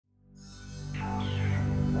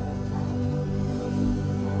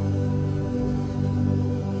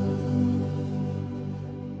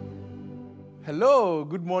Hello,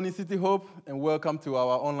 good morning, City Hope, and welcome to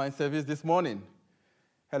our online service this morning.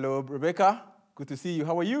 Hello, Rebecca. Good to see you.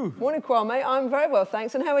 How are you? Morning, Kwame. I'm very well,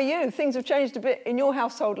 thanks. And how are you? Things have changed a bit in your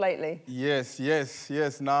household lately. Yes.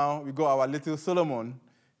 Now we got our little Solomon.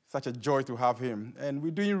 Such a joy to have him. And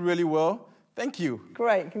we're doing really well. Thank you.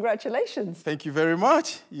 Great. Congratulations. Thank you very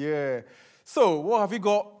much. Yeah. So, what have you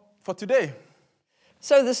got for today?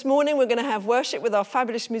 So this morning we're going to have worship with our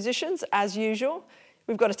fabulous musicians, as usual.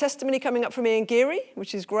 We've got a testimony coming up from Ian Geary,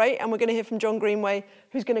 which is great. And we're going to hear from John Greenway,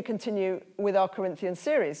 who's going to continue with our Corinthians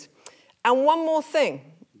series. And one more thing,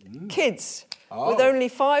 kids, with only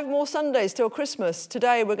 5 more Sundays till Christmas,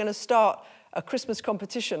 today we're going to start a Christmas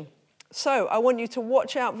competition. So I want you to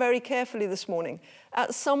watch out very carefully this morning.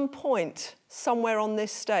 At some point, somewhere on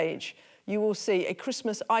this stage, you will see a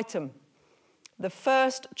Christmas item. The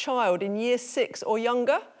first child in year 6 or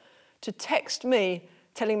younger to text me,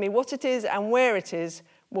 telling me what it is and where it is,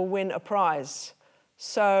 will win a prize.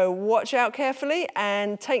 So watch out carefully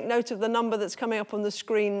and take note of the number that's coming up on the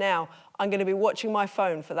screen now. I'm going to be watching my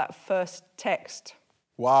phone for that first text.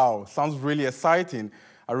 Wow, sounds really exciting.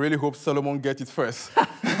 I really hope Solomon gets it first.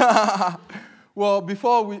 Well,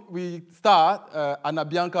 before we start, Anna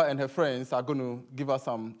Bianca and her friends are going to give us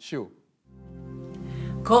some show.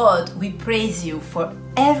 God, we praise you for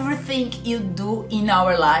everything you do in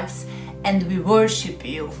our lives, and we worship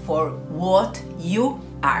you for what you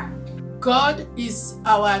are. God is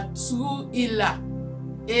our true healer.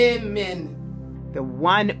 Amen. The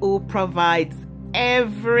one who provides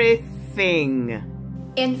everything.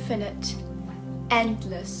 Infinite,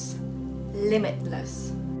 endless,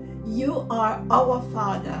 limitless. You are our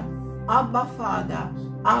Father, Abba Father,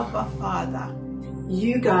 Abba Father.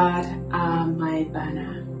 You, God, are my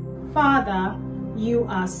banner. Father, you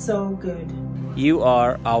are so good. You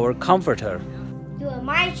are our comforter. You are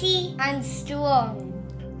mighty and strong.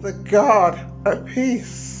 The God of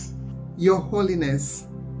peace. Your holiness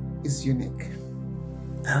is unique.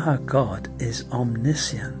 Our God is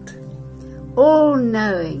omniscient.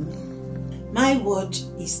 All-knowing. My word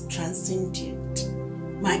is transcendent.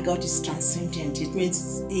 My God is transcendent. It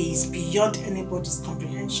means He is beyond anybody's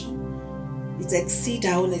comprehension. It exceeds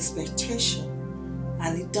our own expectation,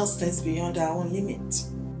 and it does things beyond our own limit.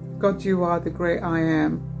 God, you are the great I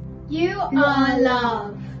am. You are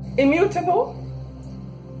love. Immutable,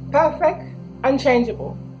 perfect,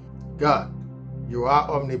 unchangeable. God, you are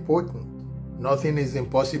omnipotent. Nothing is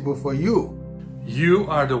impossible for you. You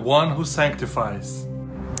are the one who sanctifies.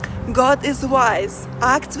 God is wise,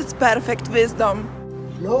 acts with perfect wisdom.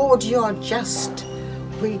 Lord, you are just.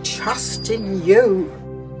 We trust in you.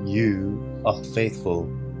 You are faithful.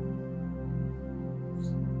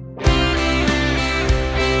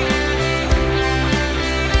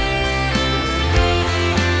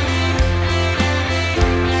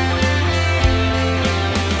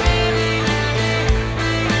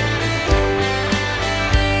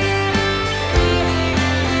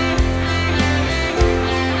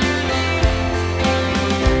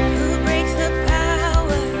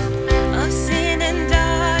 Sin and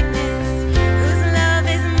darkness, whose love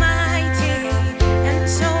is mighty and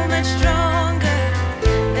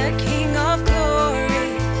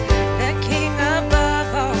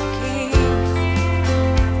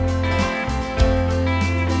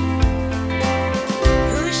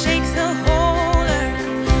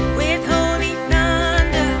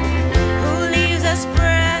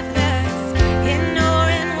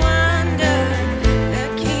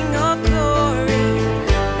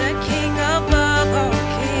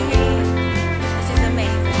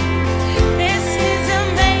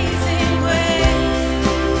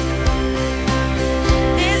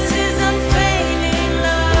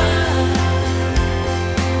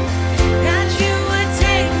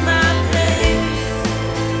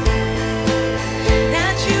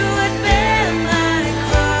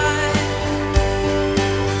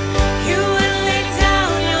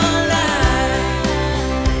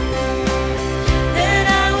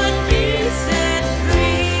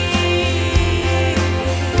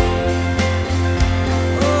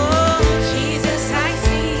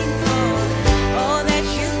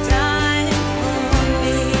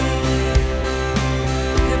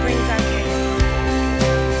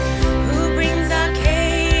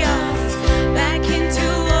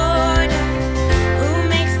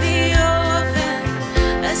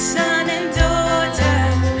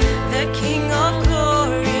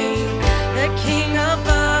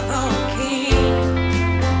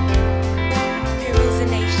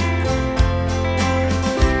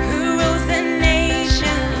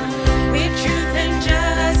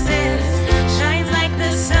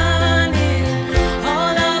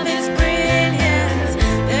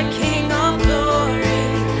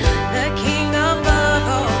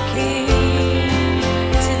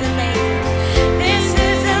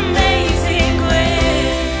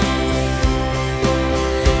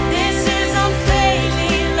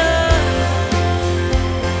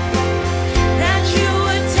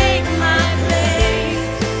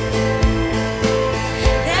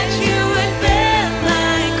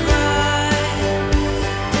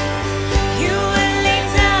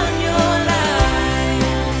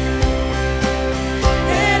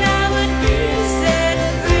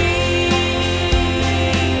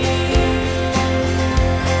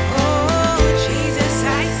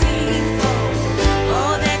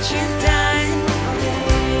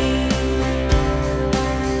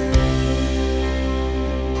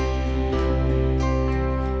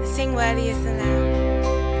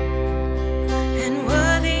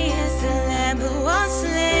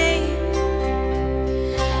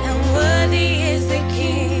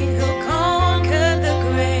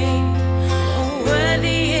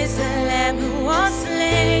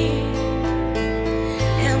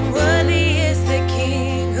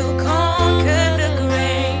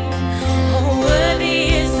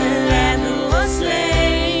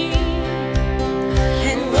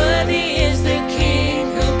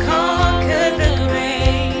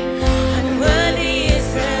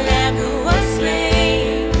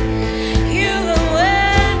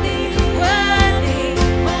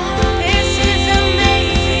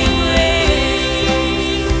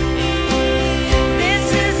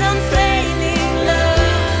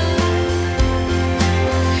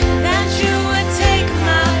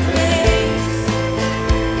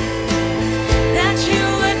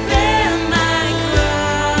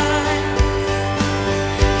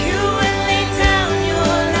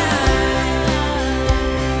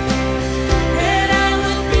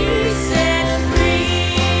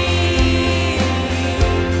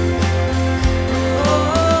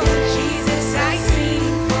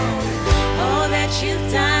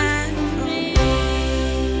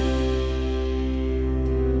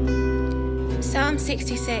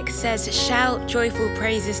 66 says, "Shout joyful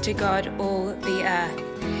praises to God, all the earth.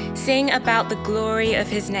 Sing about the glory of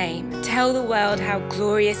his name. Tell the world how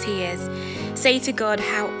glorious he is. Say to God,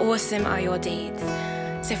 how awesome are your deeds."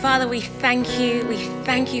 So Father, we thank you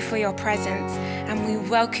for your presence, and we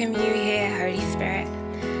welcome you here, Holy Spirit.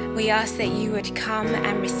 We ask that you would come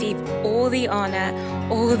and receive all the honor,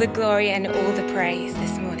 all the glory, and all the praise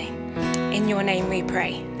this morning. In your name we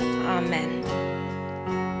pray. Amen.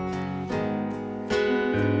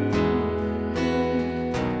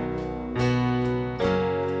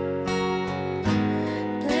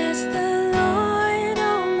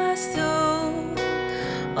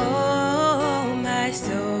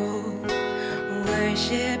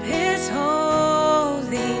 Worship his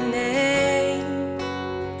holy name.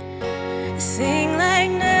 Sing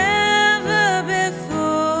like never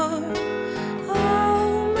before.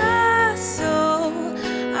 Oh, my soul,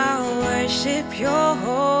 I'll worship your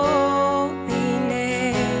holy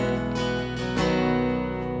name.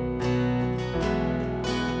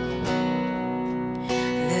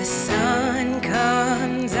 The sun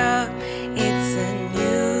comes up, it's a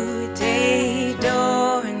new day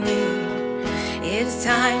dawning. It's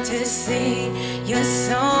time to sing your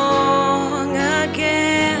song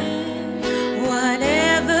again.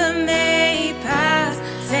 Whatever may pass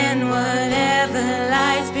and whatever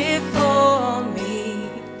lies before me,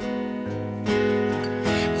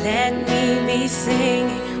 let me be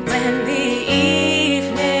singing when the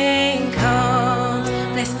evening comes.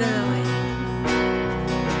 Bless the Lord.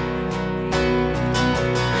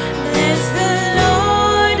 Bless the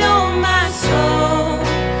Lord, oh my soul.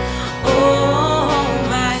 Oh,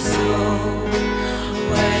 my soul,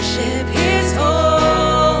 worship his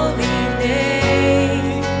holy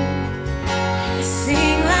name.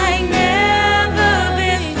 Sing like never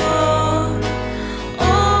before.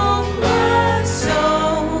 Oh, my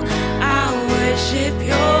soul, I worship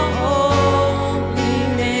your holy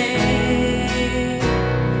name.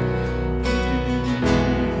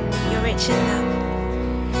 You're rich in love.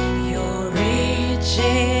 You're rich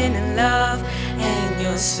in love, and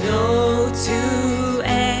you're slow to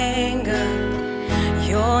anger.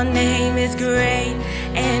 Your name is great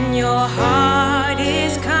and your heart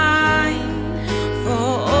is kind. For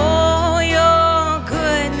all your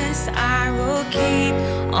goodness I will keep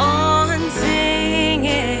on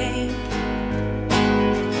singing.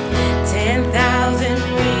 10,000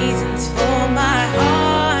 reasons for my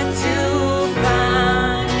heart to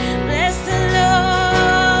find. Bless the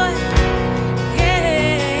Lord,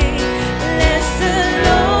 yeah. Bless the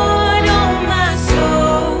Lord, oh my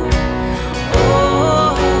soul.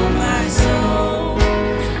 Oh, my soul,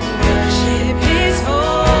 worship his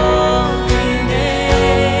holy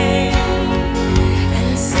name.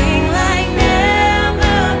 And sing like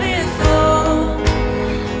never before.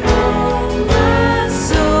 Oh, my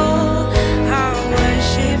soul, I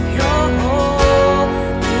worship your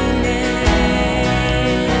holy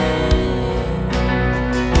name.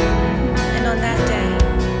 And on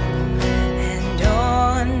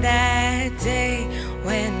that day,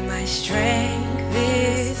 when my strength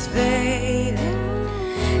is failing,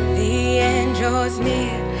 the end draws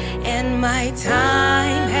near and my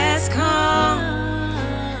time has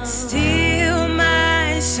come, still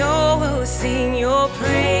my soul will sing your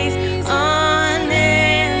praise unending.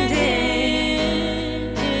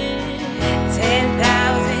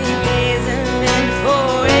 10,000 years and then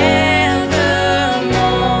forevermore,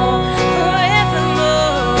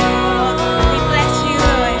 forevermore. We bless you,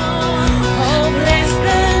 Lord. Oh, bless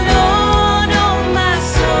the Lord, oh my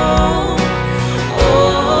soul.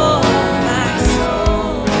 Oh, my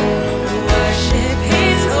soul, worship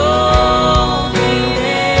his holy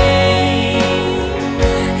name.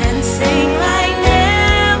 And sing like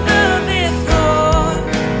never before.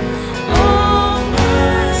 Oh,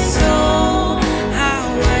 my soul, I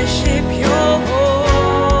worship your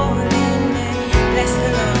holy name. Bless the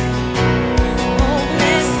Lord. Oh,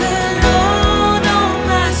 bless the Lord, oh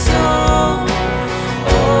my soul.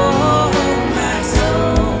 Oh, my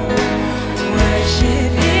soul,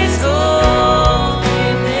 worship his holy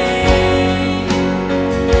name.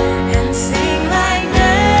 And sing like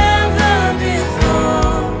never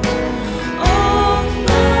before. Oh,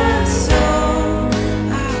 my soul,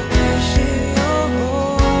 I worship your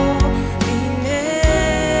holy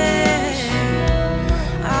name.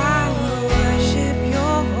 I will worship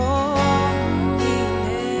your holy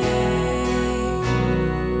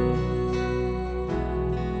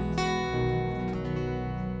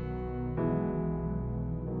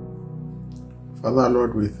Father,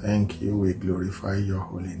 Lord, we thank you. We glorify your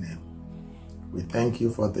holy name. We thank you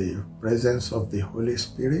for the presence of the Holy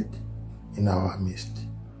Spirit in our midst.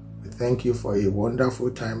 We thank you for a wonderful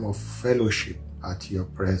time of fellowship at your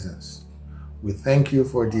presence. We thank you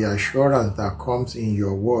for the assurance that comes in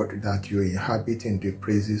your word that you inhabit in the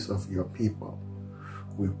praises of your people.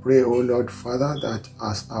 We pray, O Lord Father, that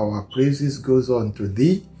as our praises goes on to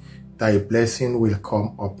thee, thy blessing will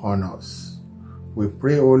come upon us. We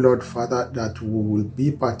pray, O Lord Father, that we will be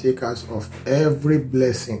partakers of every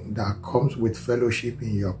blessing that comes with fellowship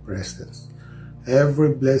in your presence.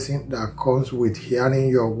 Every blessing that comes with hearing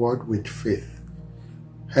your word with faith.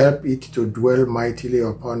 Help it to dwell mightily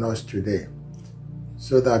upon us today,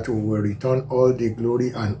 so that we will return all the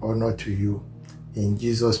glory and honor to you. In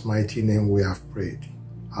Jesus' mighty name we have prayed.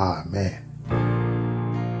 Amen.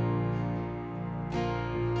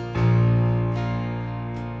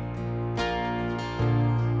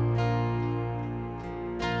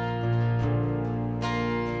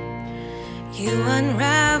 You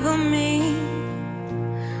unravel me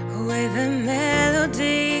with a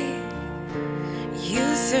melody.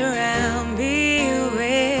 You surround me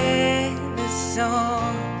with a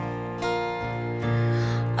song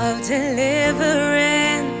of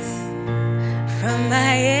deliverance from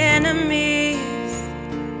my enemies,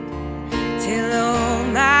 till all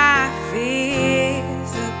my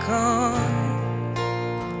fears are gone,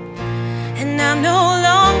 and I'm no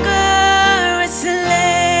longer a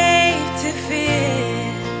slave to fear.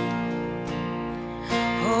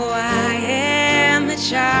 Oh, I am a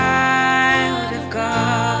child of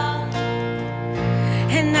God,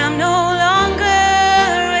 and I'm no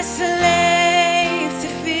longer a slave to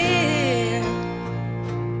fear,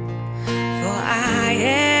 for I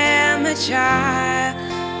am a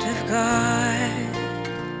child of God.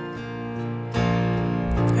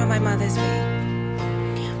 From my mother's womb,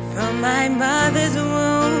 from my mother's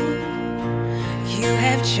womb, you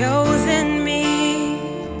have chosen me.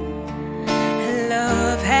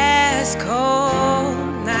 Love has called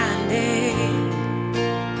my name.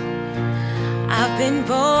 I've been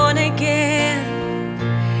born again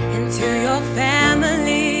into your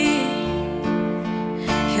family.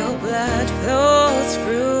 Your blood flows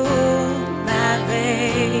through my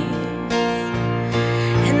veins,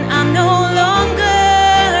 and I'm no longer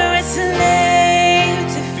a slave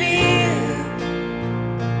to fear,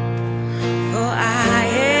 for I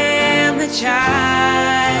am a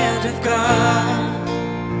child of God,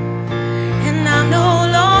 and I'm no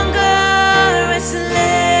longer a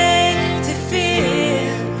slave to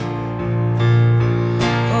fear.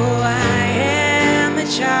 Oh, I am a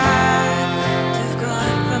child of God.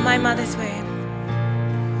 From my mother's womb,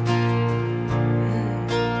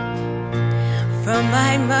 from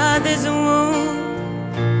my mother's womb,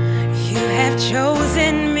 you have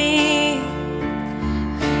chosen me.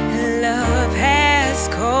 Love has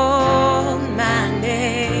called my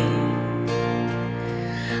name.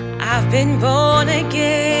 I've been born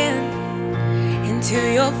again into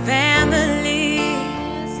your family.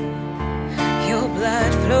 Your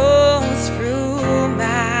blood flows through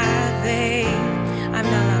my veins. I'm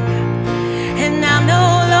no longer, and I'm no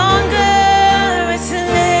longer a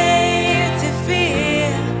slave to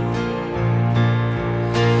fear.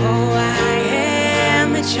 Oh, I am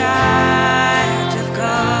a child of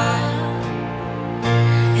God,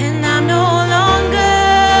 and I'm no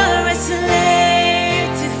longer a slave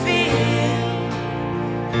to fear.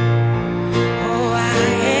 Oh, I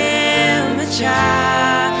am a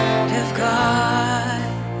child of God.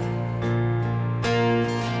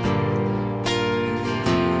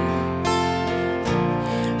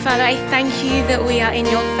 Father, I thank you that we are in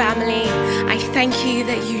your family. I thank you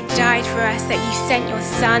that you died for us, that you sent your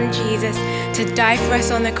son, Jesus, to die for us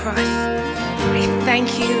on the cross. I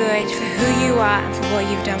thank you, Lord, for who you are and for what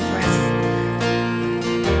you've done for us.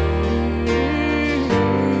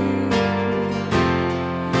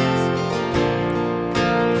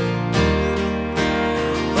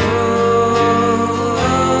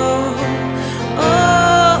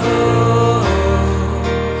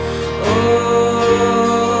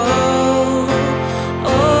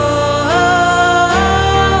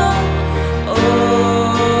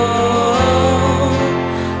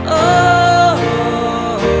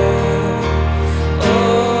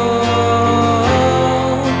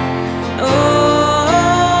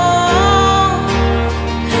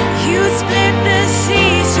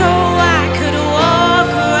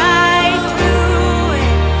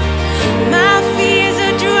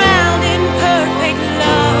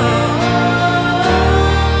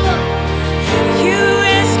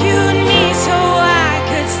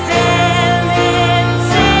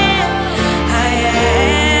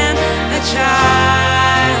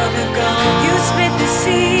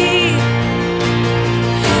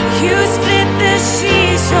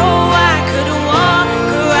 So I could walk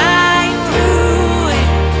right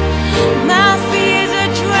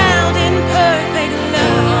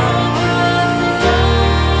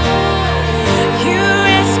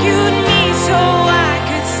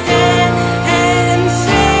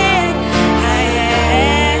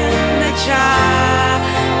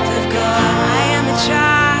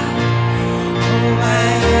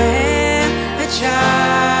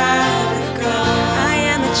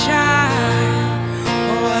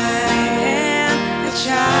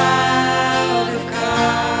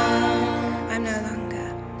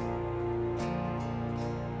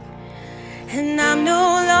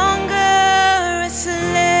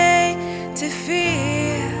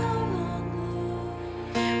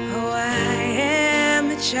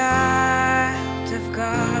child of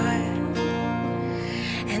God,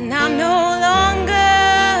 and I'm no longer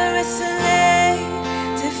a slave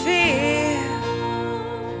to fear.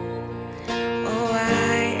 Oh,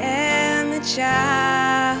 I am a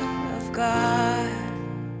child of God.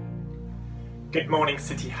 Good morning,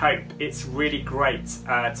 City Hope. It's really great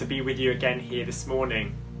to be with you again here this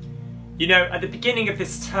morning. You know, at the beginning of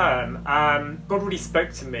this term, God really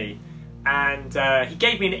spoke to me, and he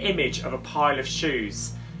gave me an image of a pile of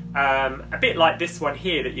shoes, a bit like this one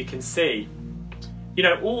here that you can see. You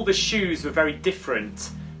know, all the shoes were very different,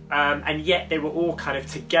 and yet they were all kind of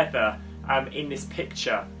together in this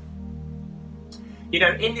picture. You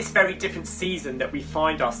know, in this very different season that we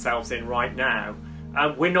find ourselves in right now,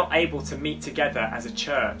 we're not able to meet together as a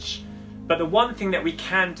church. But the one thing that we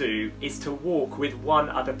can do is to walk with one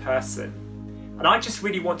other person. And I just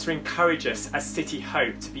really want to encourage us as City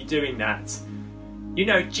Hope to be doing that. You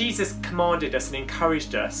know, Jesus commanded us and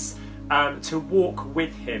encouraged us to walk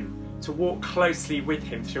with him, to walk closely with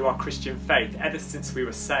him through our Christian faith ever since we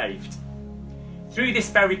were saved. Through this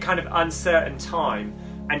very kind of uncertain time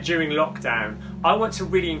and during lockdown, I want to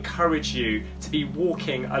really encourage you to be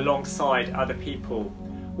walking alongside other people,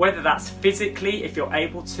 whether that's physically if you're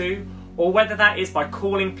able to, or whether that is by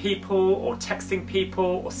calling people or texting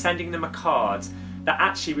people or sending them a card, that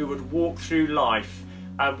actually we would walk through life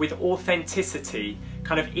with authenticity,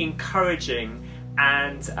 kind of encouraging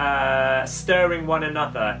and stirring one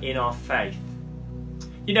another in our faith.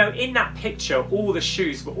 You know, in that picture, all the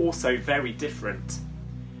shoes were also very different.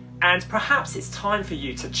 And perhaps it's time for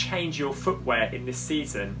you to change your footwear in this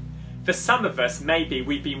season. For some of us, maybe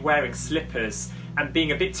we've been wearing slippers and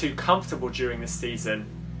being a bit too comfortable during this season.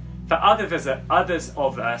 For others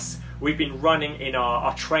of us, we've been running in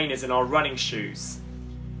our trainers and our running shoes.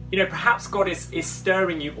 You know, perhaps God is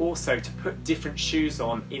stirring you also to put different shoes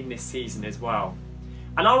on in this season as well.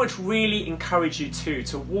 And I would really encourage you too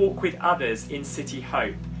to walk with others in City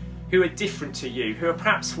Hope who are different to you, who are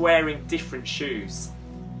perhaps wearing different shoes.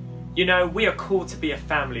 You know, we are called to be a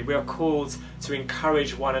family. We are called to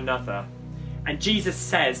encourage one another. And Jesus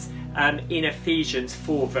says in Ephesians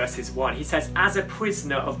 4 verses 1, he says, "As a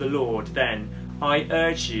prisoner of the Lord, then, I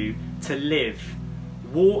urge you to live,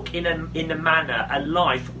 walk in a manner, a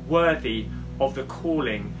life worthy of the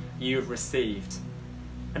calling you have received."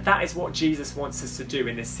 And that is what Jesus wants us to do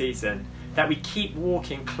in this season, that we keep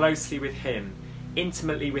walking closely with him,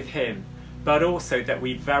 intimately with him, but also that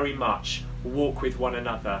we very much walk with one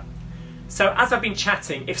another. So as I've been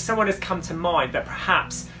chatting, if someone has come to mind that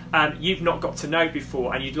perhaps you've not got to know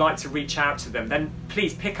before and you'd like to reach out to them, then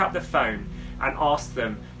please pick up the phone and ask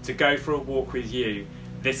them to go for a walk with you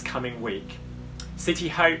this coming week. City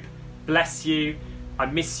Hope, bless you, I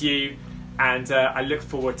miss you, and I look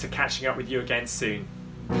forward to catching up with you again soon.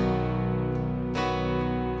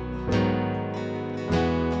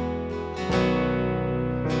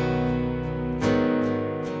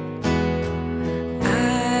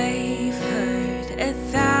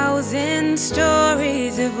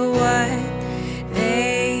 Stories of what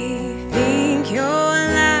they think you're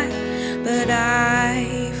like, but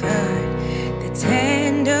I've heard the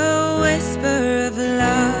tender whisper of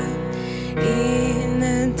love in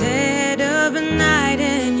the dead of night,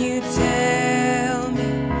 and you tell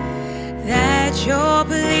me that you're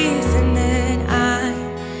pleased and that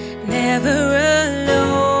I'm never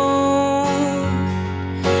alone.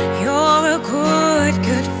 You're a good,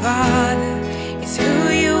 good father. It's who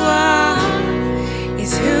you are.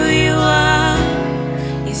 It's who you are.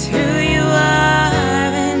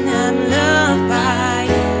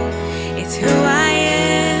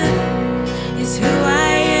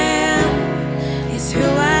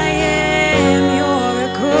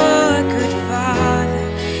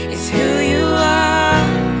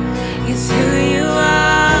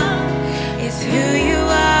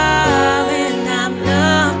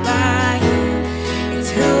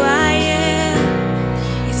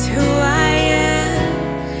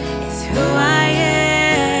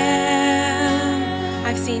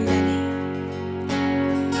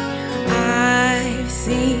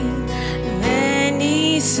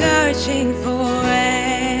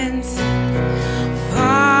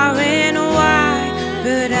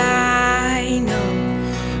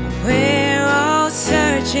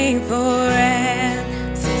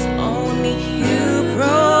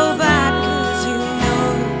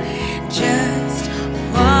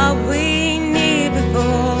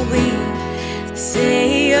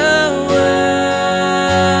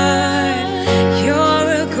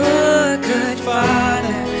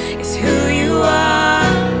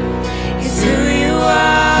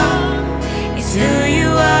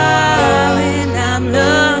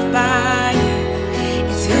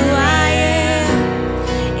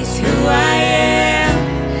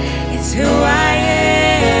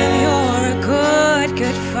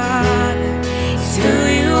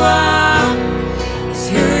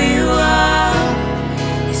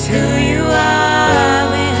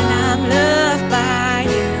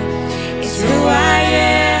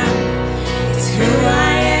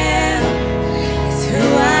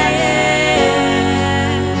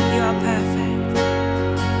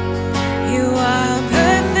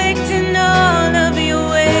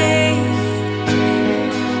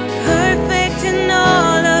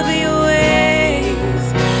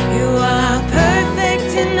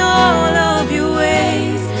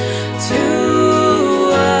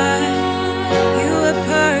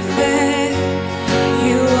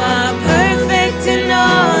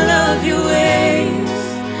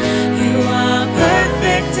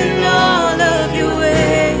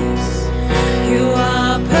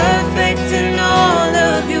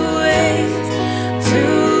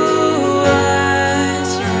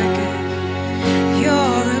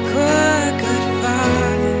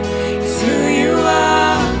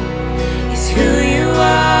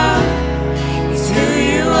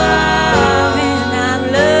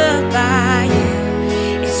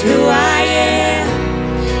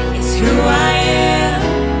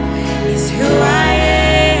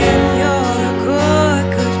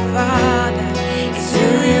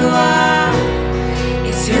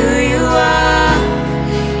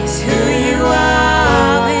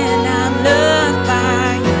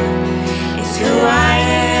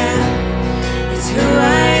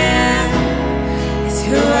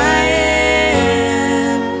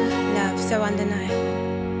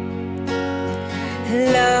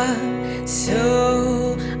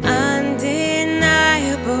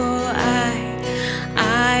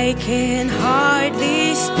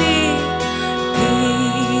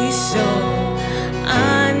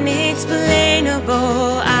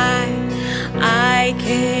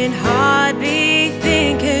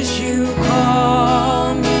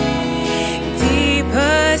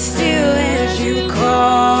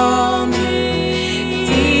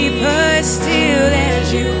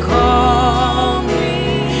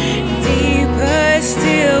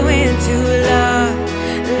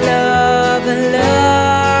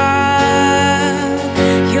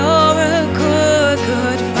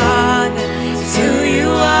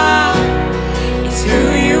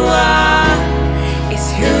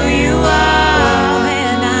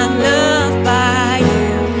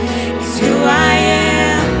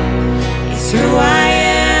 It's who I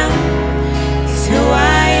am. It's who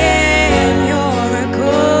I am. You're a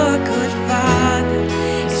good, good Father.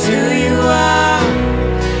 It's who you are.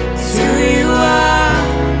 It's who you are.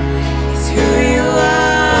 It's who you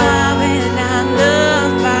are. And I'm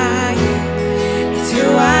loved by you. It's who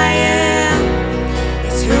I am.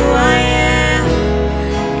 It's who I am.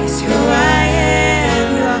 It's who I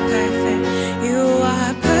am. You are perfect. You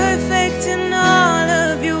are perfect in all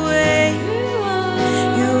of your ways.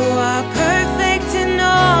 You are perfect in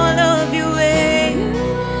all of your ways.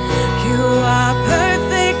 You are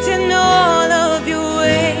perfect in all of your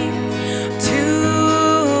ways. To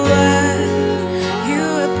us, you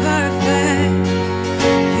are perfect.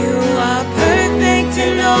 You are perfect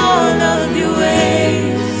in all of your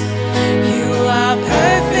ways. You are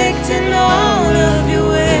perfect in all of your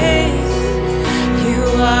ways. You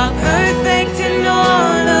are perfect in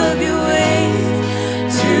all of your ways.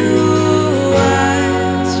 To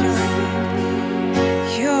us,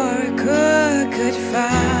 you're a good, good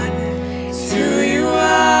Father. It's who you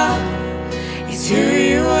are. It's who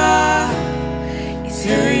you are. It's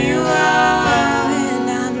who you are. And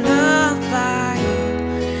I'm loved by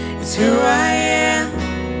you. It's who I am.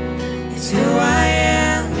 It's who I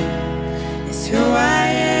am. It's who I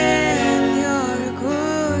am. You're a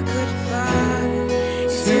good, good Father.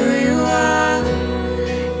 It's who you are.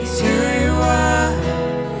 It's who you are.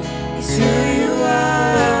 It's who you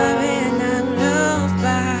are. And I'm loved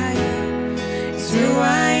by you. It's who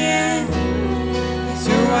I am. It's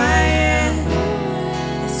who I am.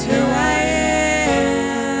 It's who I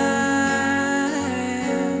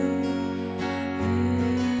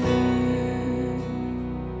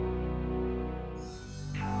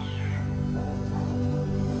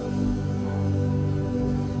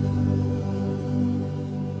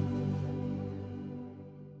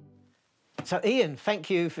So, Ian, thank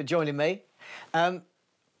you for joining me.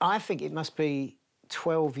 I think it must be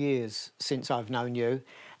 12 years since I've known you,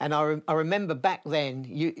 and I remember back then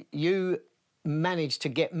you managed to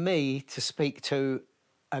get me to speak to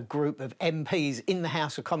a group of MPs in the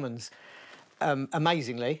House of Commons.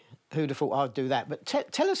 Amazingly, who'd have thought I'd do that? But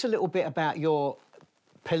tell us a little bit about your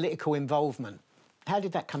political involvement. How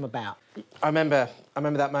did that come about? I remember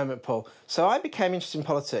that moment, Paul. So I became interested in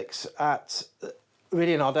politics at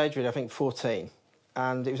really an odd age, really, I think 14.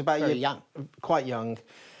 And it was about Very young. Quite young.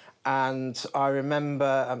 And I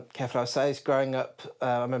remember, careful how I say this, growing up,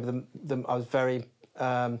 I remember I was very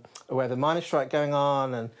aware of the miners' strike going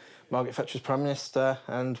on, and Margaret Thatcher was Prime Minister,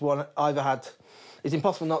 and it's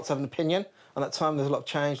impossible not to have an opinion. And at that time, there was a lot of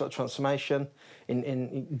change, a lot of transformation,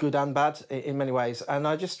 in good and bad, in many ways. And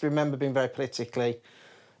I just remember being very politically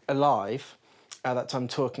alive at that time,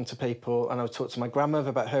 talking to people, and I would talk to my grandmother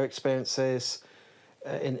about her experiences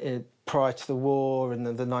prior to the war and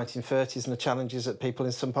the 1930s and the challenges that people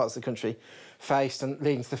in some parts of the country faced, and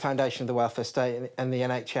leading to the foundation of the welfare state and the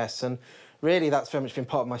NHS. And really, that's very much been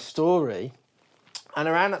part of my story. And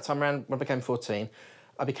around that time, around when I became 14,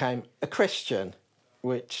 I became a Christian,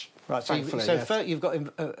 which, right, thankfully... So first you've got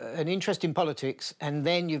an interest in politics, and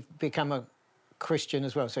then you've become a Christian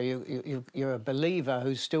as well. So you're a believer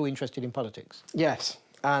who's still interested in politics. Yes,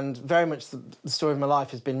 and very much the story of my life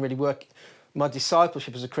has been really my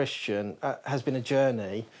discipleship as a Christian has been a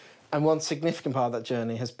journey, and one significant part of that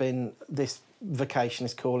journey has been this vocation,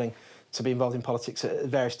 this calling to be involved in politics at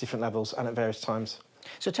various different levels and at various times.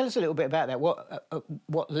 So tell us a little bit about that.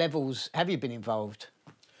 What levels have you been involved?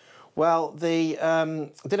 Well, I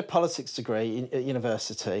did a politics degree at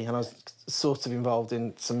university, and I was sort of involved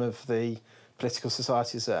in some of the political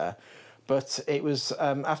societies there. But it was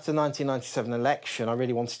after the 1997 election, I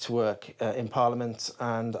really wanted to work in Parliament,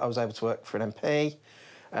 and I was able to work for an MP,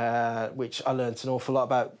 which I learnt an awful lot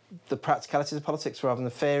about the practicalities of politics rather than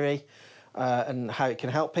the theory, and how it can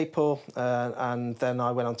help people. And then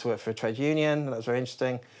I went on to work for a trade union, and that was very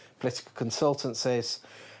interesting, political consultancies,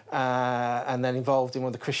 and then involved in one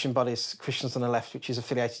of the Christian bodies, Christians on the Left, which is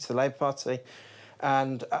affiliated to the Labour Party.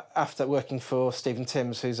 And after working for Bev and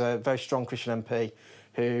Tim, who's a very strong Christian MP,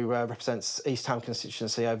 who represents East Ham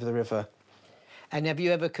constituency over the river. And have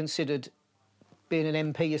you ever considered being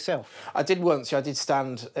an MP yourself? I did once. Yeah, I did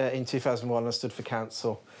stand in 2001. I stood for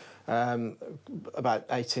council about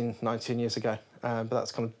 18, 19 years ago. But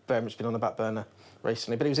that's kind of very much been on the back burner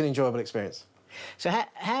recently. But it was an enjoyable experience. So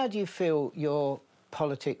how do you feel your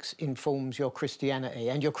politics informs your Christianity,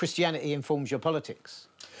 and your Christianity informs your politics?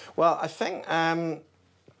 Well, I think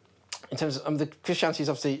in terms of the Christianity is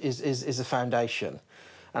obviously is the foundation.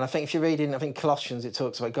 And I think if you read in, I think Colossians, it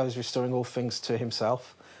talks about God is restoring all things to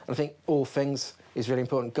himself. And I think all things is really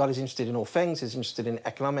important. God is interested in all things. He's interested in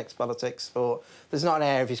economics, politics, sport. There's not an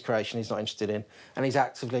area of his creation he's not interested in. And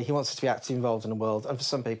he wants us to be actively involved in the world. And for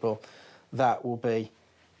some people, that will be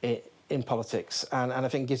in politics. And I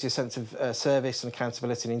think it gives you a sense of service and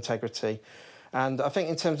accountability and integrity. And I think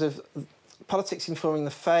in terms of politics informing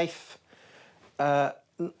the faith, not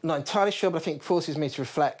entirely sure, but I think it forces me to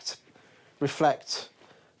reflect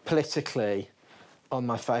politically on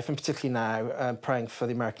my faith, and particularly now, praying for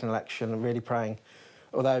the American election and really praying,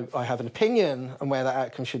 although I have an opinion on where that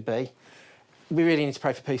outcome should be, we really need to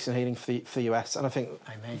pray for peace and healing for the US. And I think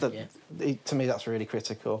to me that's really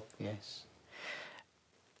critical. Yes.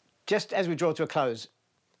 Just as we draw to a close,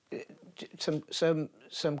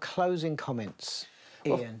 some closing comments,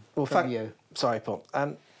 Ian, from you. Sorry, Paul.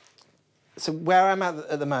 So where I'm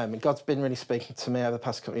at the moment, God's been really speaking to me over the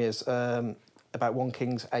past couple of years about 1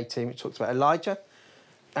 Kings 18, which talks about Elijah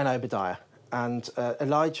and Obadiah. And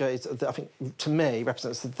Elijah is, I think, to me,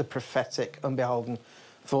 represents the prophetic, unbeholden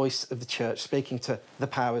voice of the church, speaking to the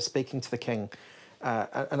powers, speaking to the king.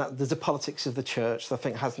 And there's a politics of the church that I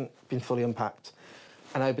think hasn't been fully unpacked.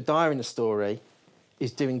 And Obadiah in the story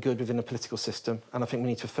is doing good within the political system. And I think we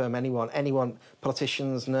need to affirm anyone,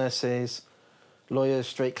 politicians, nurses, lawyers,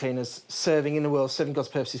 street cleaners, serving in the world, serving God's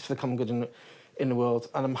purposes for the common good in the world.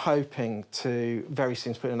 And I'm hoping to very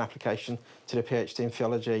soon put in an application to do a PhD in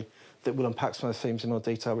theology that will unpack some of the themes in more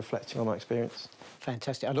detail, reflecting on my experience.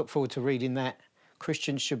 Fantastic. I look forward to reading that.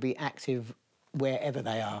 Christians should be active wherever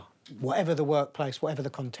they are, whatever the workplace, whatever the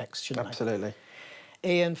context, shouldn't they? Absolutely.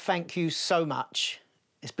 Ian, thank you so much.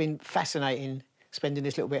 It's been fascinating spending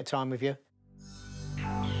this little bit of time with you.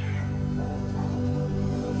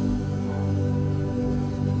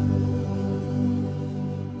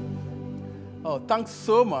 Oh, thanks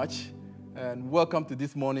so much, and welcome to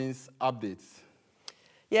this morning's updates.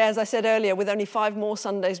 Yeah, as I said earlier, with only 5 more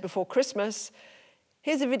Sundays before Christmas,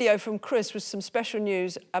 here's a video from Chris with some special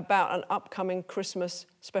news about an upcoming Christmas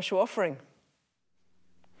special offering.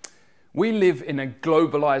 We live in a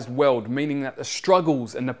globalized world, meaning that the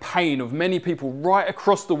struggles and the pain of many people right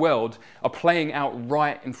across the world are playing out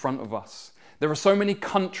right in front of us. There are so many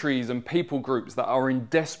countries and people groups that are in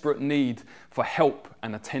desperate need for help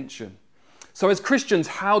and attention. So as Christians,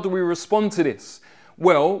 how do we respond to this?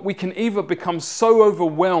 Well, we can either become so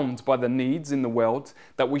overwhelmed by the needs in the world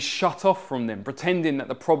that we shut off from them, pretending that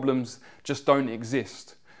the problems just don't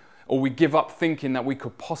exist, or we give up thinking that we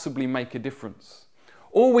could possibly make a difference.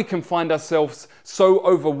 Or we can find ourselves so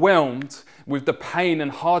overwhelmed with the pain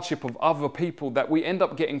and hardship of other people that we end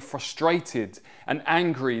up getting frustrated and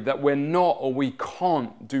angry that we're not or we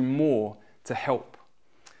can't do more to help.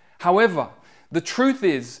 However, the truth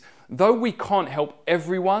is, though we can't help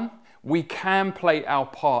everyone, we can play our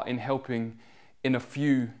part in helping in a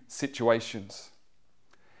few situations.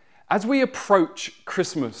 As we approach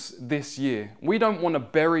Christmas this year, we don't want to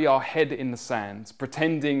bury our head in the sand,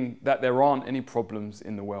 pretending that there aren't any problems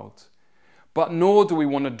in the world. But nor do we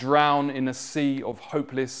want to drown in a sea of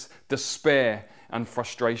hopeless despair and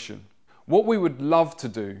frustration. What we would love to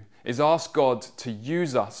do is ask God to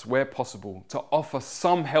use us where possible to offer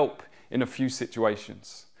some help in a few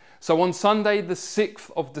situations. So on Sunday, the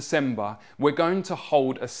 6th of December, we're going to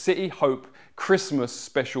hold a City Hope Christmas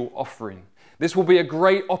special offering. This will be a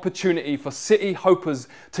great opportunity for City Hopers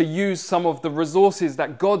to use some of the resources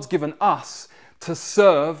that God's given us to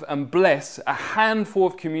serve and bless a handful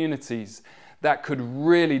of communities that could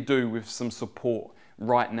really do with some support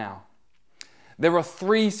right now. There are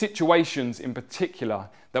 3 situations in particular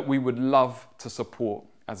that we would love to support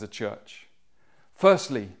as a church.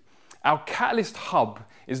 Firstly, our Catalyst Hub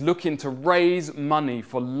is looking to raise money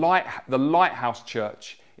for the Lighthouse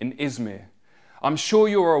Church in Izmir. I'm sure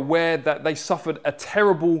you're aware that they suffered a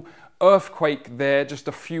terrible earthquake there just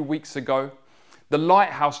a few weeks ago. The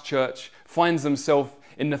Lighthouse Church finds themselves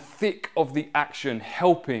in the thick of the action,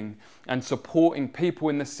 helping and supporting people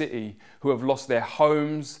in the city who have lost their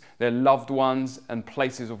homes, their loved ones, and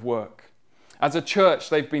places of work. As a church,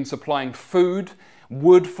 they've been supplying food,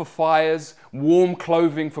 wood for fires, warm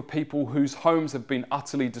clothing for people whose homes have been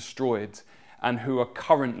utterly destroyed and who are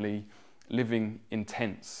currently living in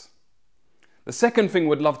tents. The second thing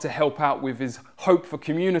we'd love to help out with is Hope for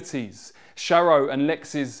Communities, Sharo and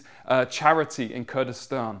Lex's charity in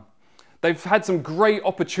Kurdistan. They've had some great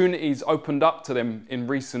opportunities opened up to them in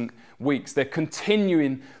recent weeks. They're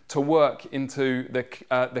continuing to work into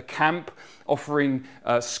the camp, offering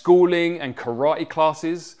schooling and karate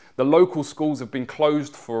classes. The local schools have been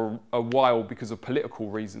closed for a while because of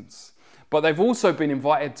political reasons. But they've also been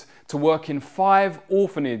invited to work in 5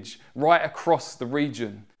 orphanages right across the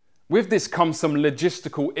region. With this comes some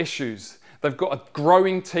logistical issues. They've got a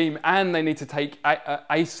growing team and they need to take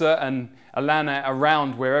Asa and Alana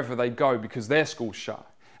around wherever they go because their school's shut.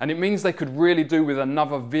 And it means they could really do with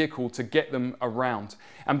another vehicle to get them around.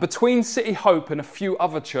 And between City Hope and a few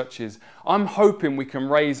other churches, I'm hoping we can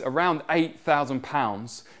raise around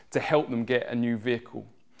 £8,000 to help them get a new vehicle.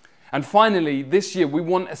 And finally, this year we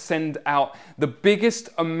want to send out the biggest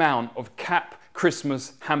amount of CAP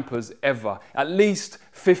Christmas hampers ever. At least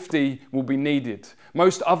 50 will be needed.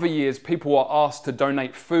 Most other years people are asked to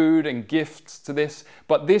donate food and gifts to this,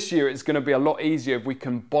 but this year it's going to be a lot easier if we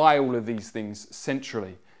can buy all of these things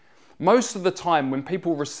centrally. Most of the time when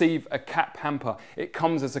people receive a CAP hamper, it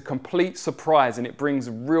comes as a complete surprise and it brings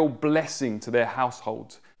real blessing to their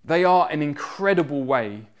household. They are an incredible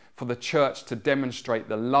way for the church to demonstrate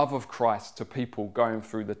the love of Christ to people going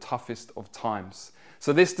through the toughest of times.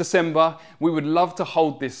 So this December, we would love to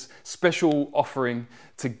hold this special offering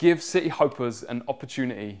to give City Hopers an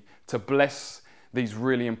opportunity to bless these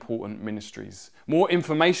really important ministries. More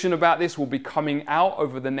information about this will be coming out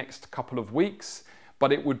over the next couple of weeks,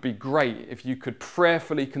 but it would be great if you could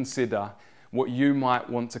prayerfully consider what you might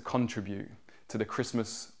want to contribute to the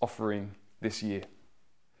Christmas offering this year.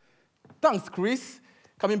 Thanks, Chris.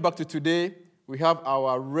 Coming back to today, we have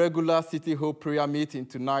our regular City Hope prayer meeting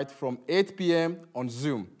tonight from 8 p.m. on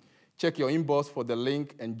Zoom. Check your inbox for the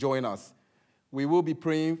link and join us. We will be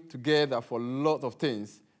praying together for lots of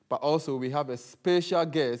things, but also we have a special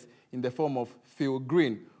guest in the form of Phil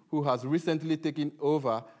Green, who has recently taken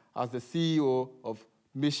over as the CEO of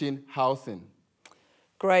Mission Housing.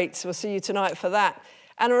 Great, we'll see you tonight for that.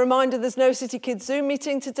 And a reminder, there's no City Kids Zoom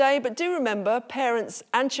meeting today, but do remember, parents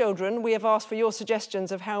and children, we have asked for your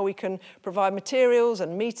suggestions of how we can provide materials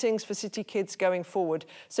and meetings for City Kids going forward.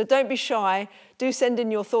 So don't be shy, do send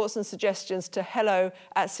in your thoughts and suggestions to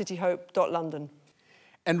hello@cityhope.london.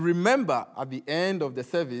 And remember, at the end of the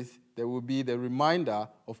service, there will be the reminder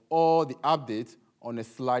of all the updates on a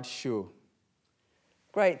slideshow.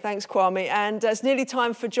 Great, thanks Kwame. And it's nearly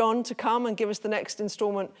time for John to come and give us the next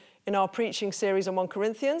instalment in our preaching series on 1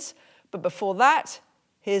 Corinthians. But before that,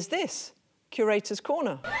 here's this, Curator's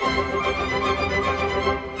Corner.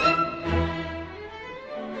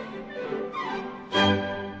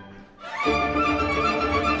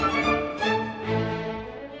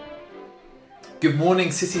 Good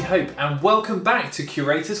morning, City Hope, and welcome back to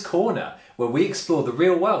Curator's Corner, where we explore the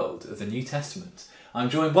real world of the New Testament. I'm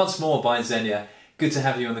joined once more by Xenia. Good to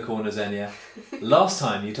have you in the corner, Xenia. Last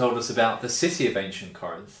time you told us about the city of ancient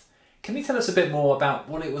Corinth. Can you tell us a bit more about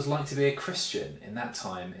what it was like to be a Christian in that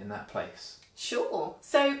time, in that place? Sure.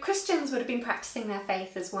 So Christians would have been practicing their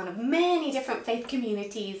faith as one of many different faith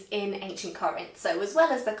communities in ancient Corinth. So as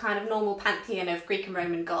well as the kind of normal pantheon of Greek and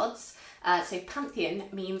Roman gods, so pantheon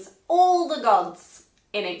means all the gods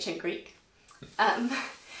in ancient Greek.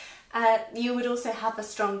 You would also have a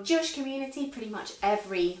strong Jewish community. Pretty much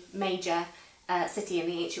every major city in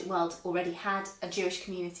the ancient world already had a Jewish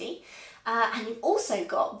community. And you've also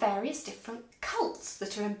got various different cults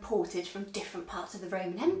that are imported from different parts of the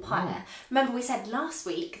Roman Empire. Remember we said last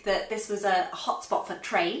week that this was a hotspot for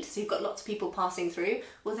trade, so you've got lots of people passing through.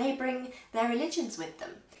 Well, they bring their religions with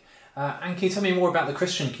them. And can you tell me more about the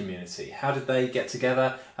Christian community? How did they get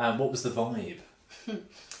together? What was the vibe?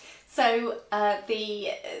 So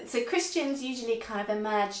Christians usually kind of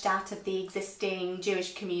emerged out of the existing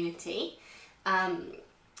Jewish community.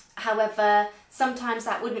 However, sometimes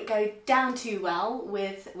that wouldn't go down too well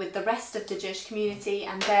with the rest of the Jewish community,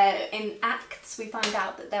 and there in Acts we find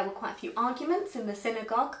out that there were quite a few arguments in the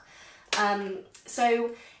synagogue.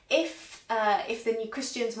 So if the new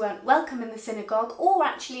Christians weren't welcome in the synagogue, or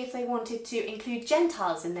actually if they wanted to include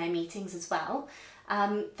Gentiles in their meetings as well,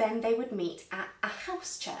 then they would meet at a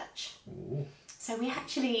house church. Ooh. So we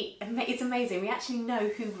actually, it's amazing, we actually know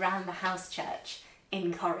who ran the house church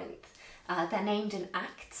in Corinth. They're named in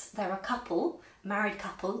Acts. They're a couple, married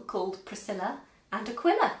couple, called Priscilla and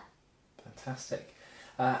Aquila. Fantastic.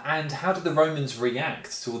 And how did the Romans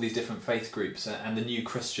react to all these different faith groups and the new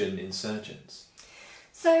Christian insurgents?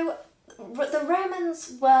 So the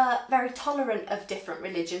Romans were very tolerant of different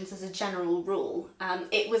religions as a general rule.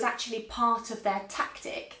 It was actually part of their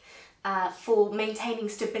tactic for maintaining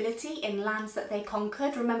stability in lands that they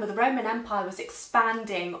conquered. Remember, the Roman Empire was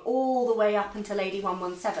expanding all the way up until AD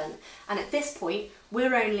 117, and at this point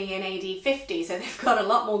we're only in AD 50, so they've got a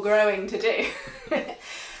lot more growing to do.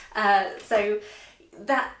 So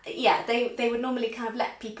that, yeah, they would normally kind of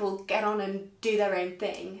let people get on and do their own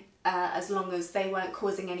thing, as long as they weren't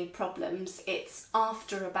causing any problems. It's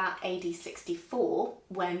after about AD 64,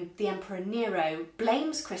 when the Emperor Nero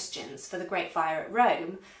blames Christians for the Great Fire at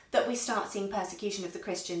Rome, that we start seeing persecution of the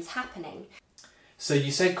Christians happening. So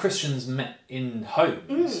you said Christians met in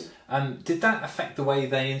homes. Did that affect the way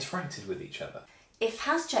they interacted with each other? If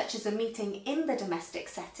house churches are meeting in the domestic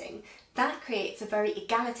setting, that creates a very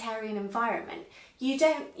egalitarian environment. You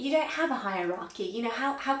don't have a hierarchy. You know,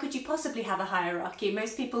 how could you possibly have a hierarchy?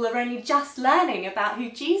 Most people are only just learning about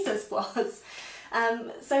who Jesus was.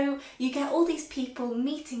 So you get all these people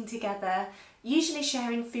meeting together, usually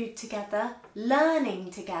sharing food together,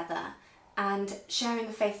 learning together, and sharing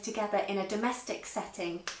the faith together in a domestic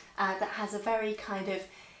setting that has a very kind of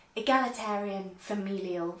egalitarian,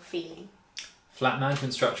 familial feeling. Flat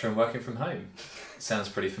management structure and working from home. Sounds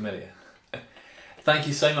pretty familiar. Thank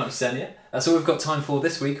you so much, Xenia. That's all we've got time for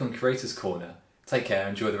this week on Curator's Corner. Take care,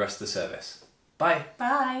 enjoy the rest of the service. Bye.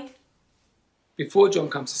 Bye. Before John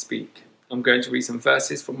comes to speak, I'm going to read some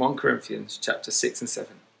verses from 1 Corinthians chapter 6 and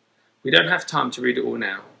 7. We don't have time to read it all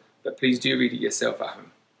now, but please do read it yourself at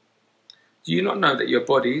home. Do you not know that your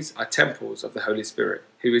bodies are temples of the Holy Spirit,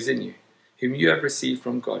 who is in you, whom you have received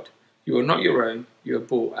from God? You are not your own, you are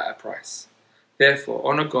bought at a price. Therefore,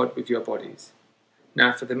 honour God with your bodies.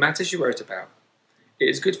 Now, for the matters you wrote about, it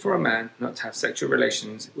is good for a man not to have sexual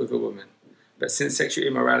relations with a woman, but since sexual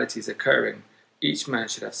immorality is occurring, each man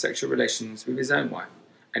should have sexual relations with his own wife,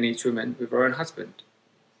 and each woman with her own husband.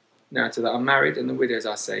 Now, to the unmarried and the widows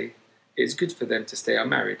I say, it is good for them to stay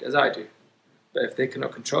unmarried, as I do. But if they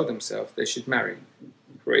cannot control themselves, they should marry,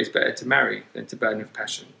 for it is better to marry than to burn with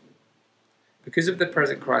passion. Because of the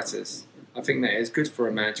present crisis, I think that it is good for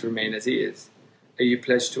a man to remain as he is. Are you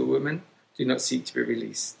pledged to a woman? Do not seek to be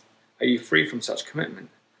released. Are you free from such commitment?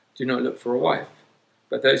 Do not look for a wife.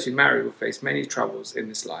 But those who marry will face many troubles in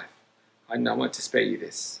this life. I now want to spare you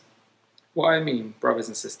this. What I mean, brothers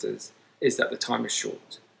and sisters, is that the time is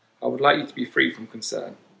short. I would like you to be free from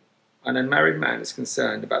concern. An unmarried man is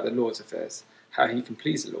concerned about the Lord's affairs, how he can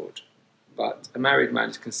please the Lord. But a married man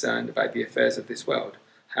is concerned about the affairs of this world,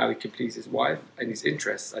 how he can please his wife, and his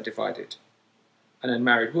interests are divided. An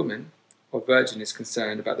unmarried woman or virgin is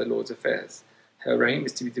concerned about the Lord's affairs. Her aim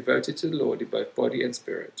is to be devoted to the Lord in both body and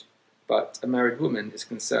spirit. But a married woman is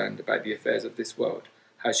concerned about the affairs of this world,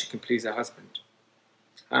 how she can please her husband.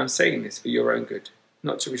 I am saying this for your own good,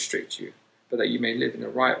 not to restrict you, but that you may live in a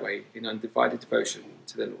right way in undivided devotion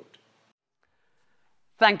to the Lord.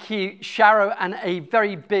 Thank you, Sharo, and a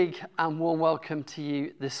very big and warm welcome to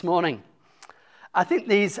you this morning. I think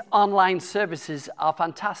these online services are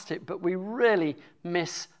fantastic, but we really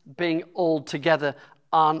miss being all together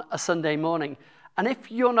on a Sunday morning. And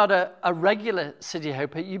if you're not a regular City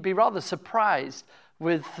Hoper, you'd be rather surprised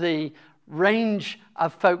with the range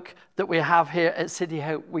of folk that we have here at City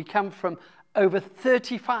Hope. We come from over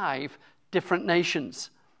 35 different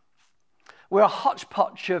nations. We're a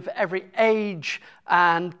hodgepodge of every age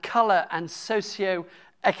and colour and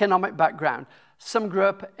socio-economic background. Some grew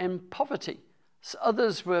up in poverty.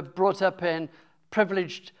 Others were brought up in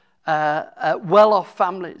privileged, well-off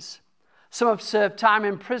families. Some have served time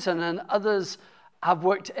in prison, and others have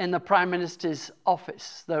worked in the Prime Minister's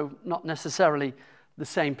office, though not necessarily the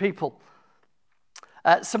same people.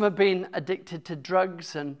 Some have been addicted to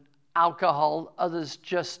drugs and alcohol. Others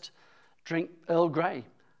just drink Earl Grey.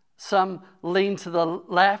 Some lean to the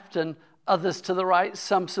left and others to the right.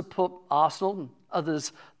 Some support Arsenal and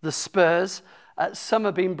others the Spurs. Some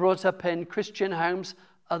have been brought up in Christian homes,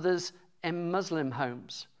 others in Muslim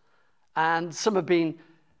homes. And some have been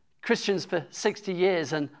Christians for 60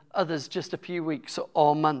 years and others just a few weeks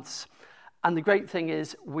or months. And the great thing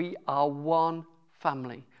is we are one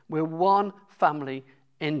family. We're one family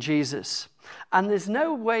in Jesus. And there's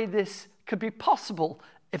no way this could be possible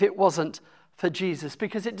if it wasn't for Jesus,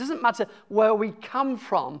 because it doesn't matter where we come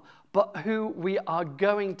from, but who we are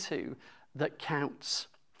going to that counts.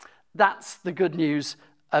 That's the good news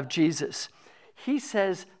of Jesus. He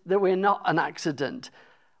says that we're not an accident.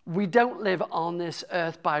 We don't live on this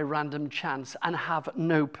earth by random chance and have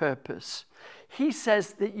no purpose. He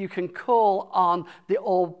says that you can call on the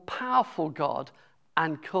all-powerful God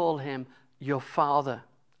and call him your Father,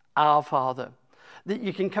 our Father. That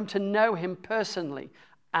you can come to know him personally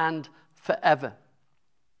and forever.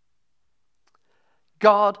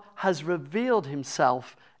 God has revealed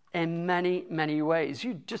himself in many, many ways.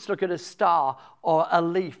 You just look at a star or a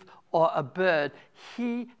leaf or a bird.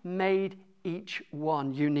 He made each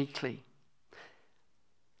one uniquely.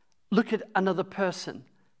 Look at another person.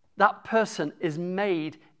 That person is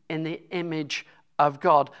made in the image of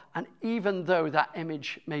God. And even though that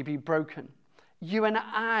image may be broken, you and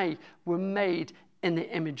I were made in the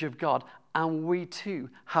image of God. And we too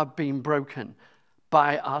have been broken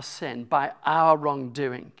by our sin, by our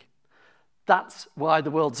wrongdoing. That's why the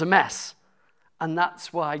world's a mess. And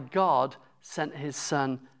that's why God sent his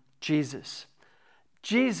son, Jesus.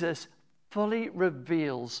 Jesus fully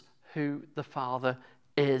reveals who the Father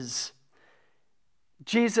is.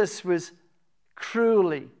 Jesus was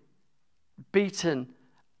cruelly beaten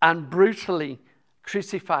and brutally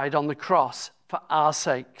crucified on the cross for our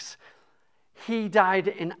sakes. He died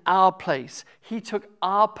in our place. He took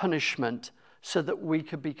our punishment so that we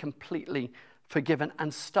could be completely forgiven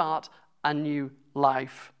and start a new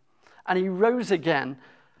life. And he rose again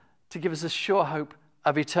to give us a sure hope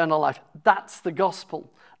of eternal life. That's the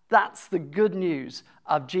gospel. That's the good news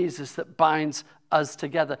of Jesus that binds us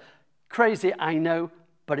together. Crazy, I know,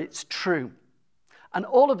 but it's true. And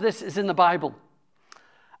all of this is in the Bible.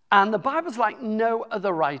 And the Bible's like no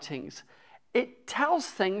other writings. It tells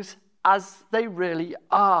things as they really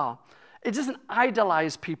are. It doesn't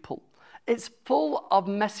idolize people. It's full of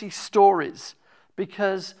messy stories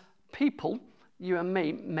because people, you and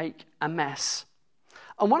me, make a mess.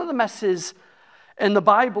 And one of the messes in the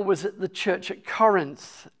Bible was at the church at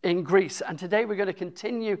Corinth in Greece. And today we're going to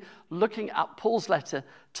continue looking at Paul's letter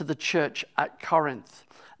to the church at Corinth.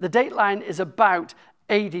 The date line is about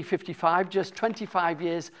AD 55, just 25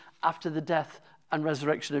 years after the death and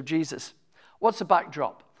resurrection of Jesus. What's the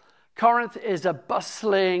backdrop? Corinth is a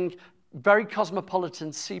bustling, very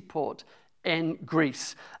cosmopolitan seaport in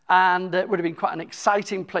Greece. And it would have been quite an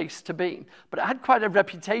exciting place to be. But it had quite a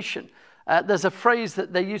reputation. There's a phrase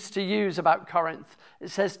that they used to use about Corinth. It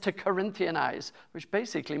says to Corinthianize, which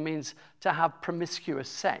basically means to have promiscuous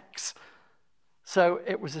sex. So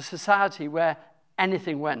it was a society where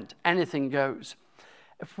anything went, anything goes.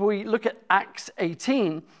 If we look at Acts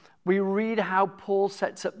 18, we read how Paul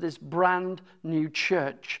sets up this brand new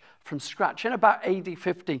church from scratch in about AD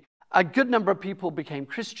 50. A good number of people became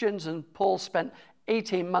Christians, and Paul spent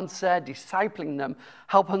 18 months there discipling them,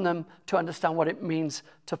 helping them to understand what it means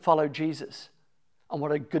to follow Jesus and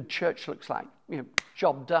what a good church looks like. You know,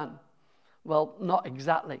 job done. Well, not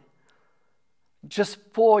exactly. Just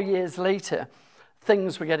 4 years later,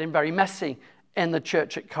 things were getting very messy in the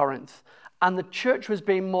church at Corinth. And the church was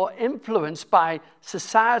being more influenced by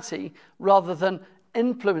society rather than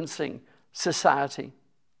influencing society.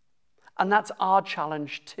 And that's our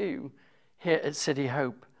challenge too here at City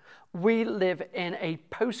Hope. We live in a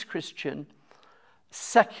post-Christian,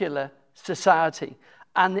 secular society.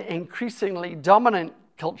 And the increasingly dominant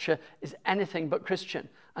culture is anything but Christian.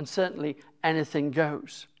 And certainly anything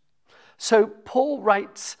goes. So Paul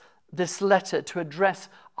writes this letter to address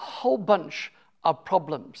a whole bunch of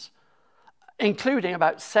problems, including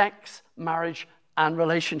about sex, marriage, and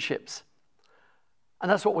relationships. And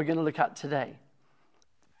that's what we're going to look at today.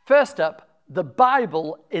 First up, the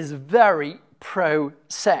Bible is very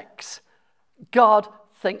pro-sex. God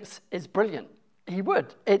thinks it's brilliant. He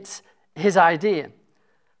would. It's his idea.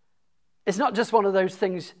 It's not just one of those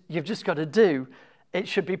things you've just got to do. It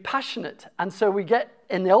should be passionate. And so we get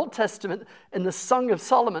in the Old Testament, in the Song of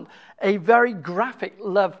Solomon, a very graphic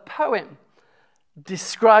love poem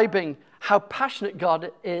describing how passionate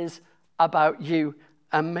God is about you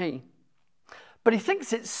and me. But he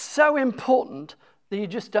thinks it's so important that you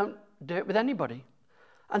just don't do it with anybody.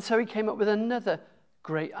 And so he came up with another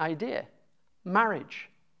great idea: marriage.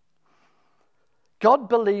 God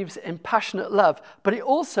believes in passionate love, but he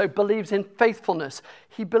also believes in faithfulness.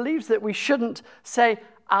 He believes that we shouldn't say,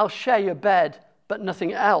 I'll share your bed, but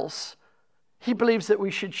nothing else. He believes that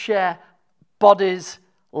we should share bodies,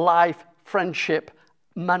 life, friendship,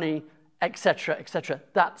 money, etc., etc.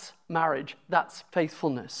 That's marriage. That's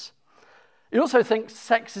faithfulness. He also thinks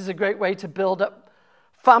sex is a great way to build up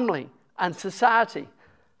family and society.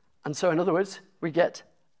 And so, in other words, we get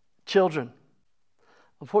children.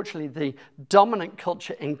 Unfortunately, the dominant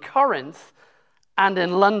culture in Corinth and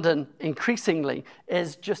in London increasingly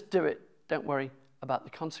is just do it. Don't worry about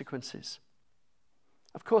the consequences.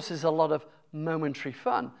 Of course, there's a lot of momentary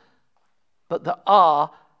fun, but there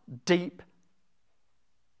are deep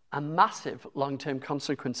and massive long-term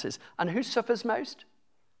consequences. And who suffers most?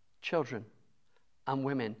 Children and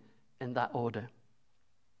women, in that order.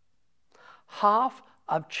 Half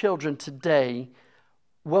of children today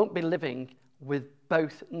won't be living with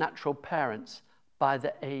both natural parents by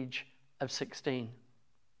the age of 16.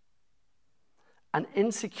 And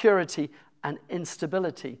insecurity and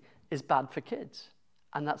instability is bad for kids,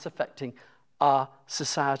 and that's affecting our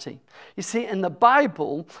society. You see, in the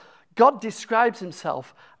Bible, God describes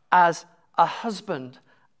himself as a husband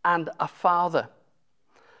and a father.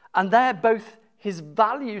 And they're both his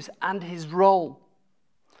values and his role.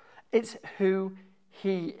 It's who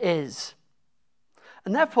he is.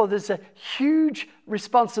 And therefore, there's a huge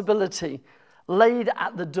responsibility laid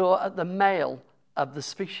at the door at the male of the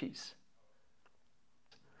species.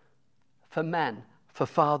 For men, for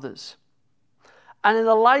fathers. And in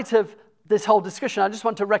the light of this whole discussion, I just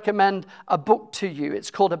want to recommend a book to you.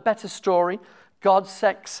 It's called A Better Story, God,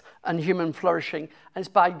 Sex and Human Flourishing. And it's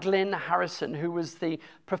by Glyn Harrison, who was the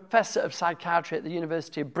professor of psychiatry at the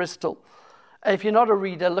University of Bristol. If you're not a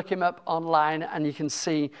reader, look him up online and you can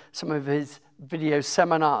see some of his video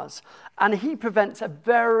seminars. And he presents a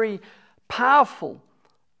very powerful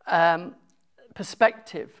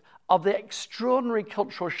perspective of the extraordinary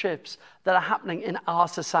cultural shifts that are happening in our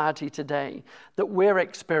society today, that we're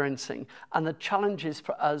experiencing, and the challenges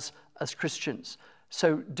for us as Christians.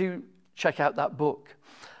 So do check out that book.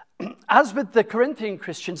 As with the Corinthian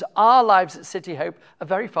Christians, our lives at City Hope are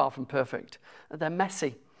very far from perfect. They're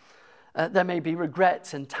messy. There may be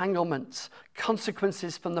regrets, entanglements,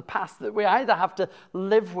 consequences from the past that we either have to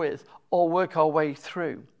live with or work our way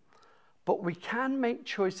through. But we can make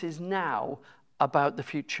choices now about the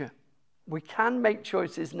future. We can make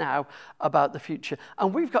choices now about the future.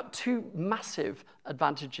 And we've got two massive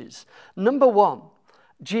advantages. Number one,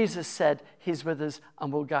 Jesus said he's with us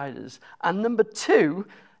and will guide us. And number two,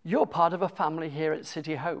 you're part of a family here at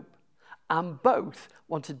City Hope. And both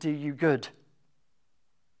want to do you good.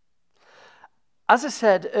 As I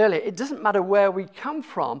said earlier, it doesn't matter where we come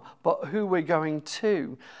from, but who we're going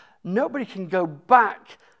to. Nobody can go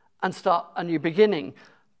back and start a new beginning,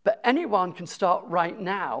 but anyone can start right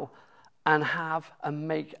now and have and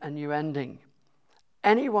make a new ending.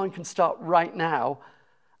 Anyone can start right now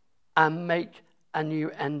and make a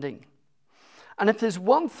new ending. And if there's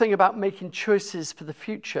one thing about making choices for the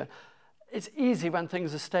future, it's easy when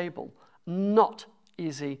things are stable, not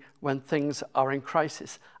easy when things are in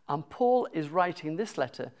crisis. And Paul is writing this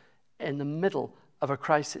letter in the middle of a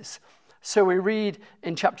crisis. So we read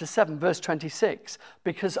in chapter 7, verse 26,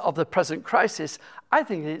 because of the present crisis, I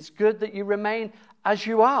think it's good that you remain as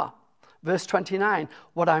you are. Verse 29,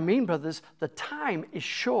 what I mean, brothers, the time is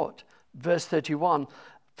short. Verse 31,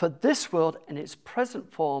 for this world in its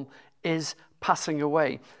present form is passing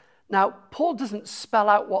away. Now, Paul doesn't spell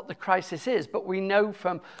out what the crisis is, but we know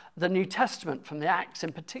from the New Testament, from the Acts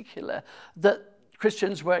in particular, that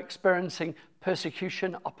Christians were experiencing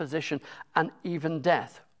persecution, opposition, and even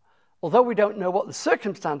death. Although we don't know what the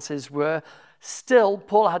circumstances were, still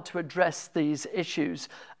Paul had to address these issues.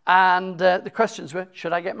 And the questions were,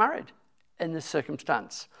 should I get married in this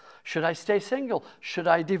circumstance? Should I stay single? Should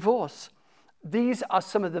I divorce? These are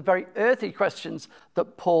some of the very earthy questions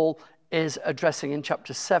that Paul is addressing in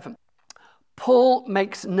chapter 7. Paul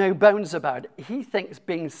makes no bones about it. He thinks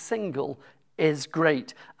being single is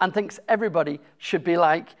great and thinks everybody should be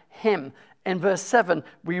like him. In verse 7,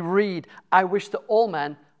 we read, I wish that all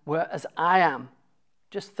men were as I am.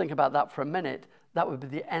 Just think about that for a minute. That would be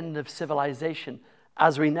the end of civilization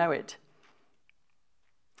as we know it.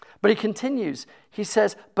 But he continues. He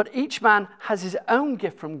says, but each man has his own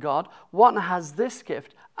gift from God. One has this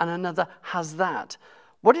gift and another has that.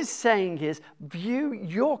 What he's saying is, view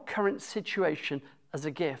your current situation as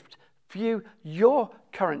a gift. View your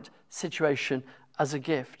current situation as a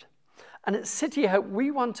gift. And at City Hope,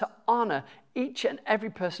 we want to honor each and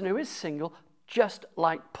every person who is single, just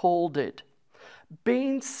like Paul did.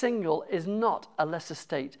 Being single is not a lesser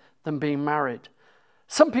state than being married.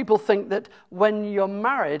 Some people think that when you're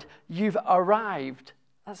married, you've arrived.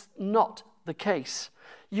 That's not the case.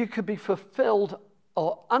 You could be fulfilled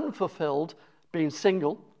or unfulfilled being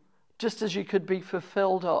single, just as you could be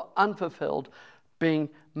fulfilled or unfulfilled being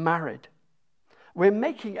married. We're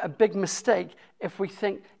making a big mistake if we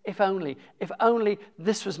think, if only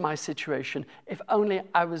this was my situation, if only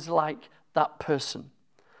I was like that person.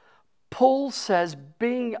 Paul says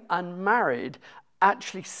being unmarried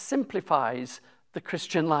actually simplifies the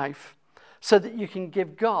Christian life so that you can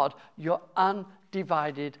give God your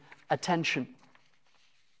undivided attention.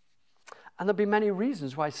 And there'll be many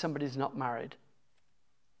reasons why somebody's not married.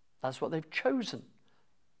 That's what they've chosen.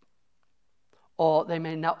 Or they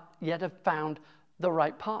may not yet have found the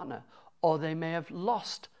right partner, or they may have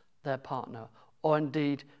lost their partner, or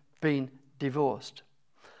indeed been divorced.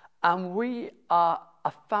 And we are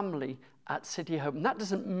a family at City Hope, and that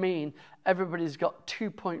doesn't mean everybody's got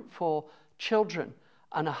 2.4 children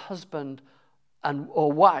and a husband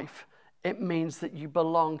or wife. It means that you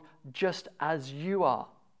belong just as you are.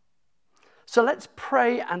 So let's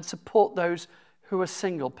pray and support those who are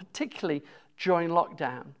single, particularly during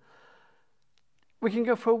lockdown. We can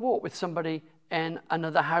go for a walk with somebody in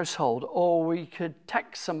another household, or we could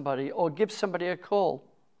text somebody or give somebody a call.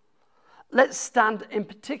 Let's stand in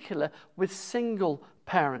particular with single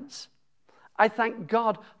parents. I thank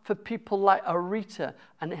God for people like Arita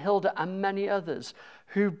and Hilda and many others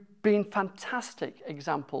who've been fantastic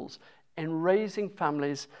examples in raising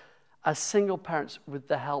families as single parents with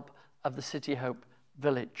the help of the City Hope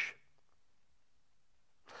village.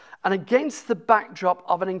 And against the backdrop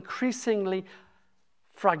of an increasingly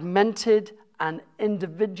fragmented and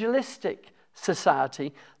individualistic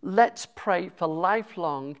society, let's pray for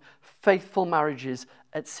lifelong, faithful marriages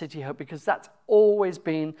at City Hope, because that's always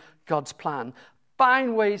been God's plan.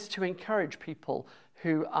 Find ways to encourage people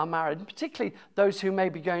who are married, and particularly those who may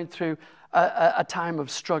be going through a time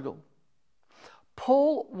of struggle.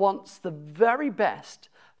 Paul wants the very best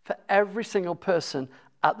for every single person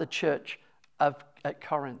at the church at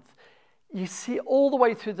Corinth. You see, all the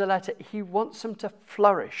way through the letter, he wants them to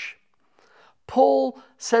flourish. Paul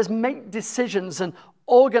says, make decisions and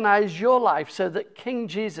organize your life so that King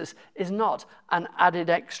Jesus is not an added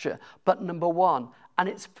extra, but number one, and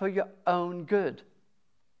it's for your own good.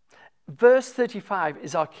 Verse 35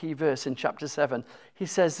 is our key verse in chapter 7. He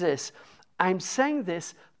says this, I'm saying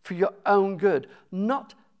this for your own good,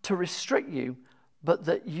 not to restrict you, but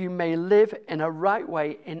that you may live in a right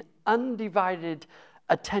way in undivided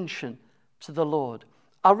attention to the Lord.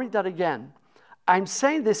 I'll read that again. I'm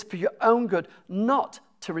saying this for your own good, not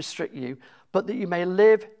to restrict you, but that you may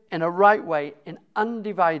live in a right way in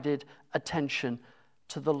undivided attention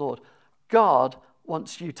to the Lord. God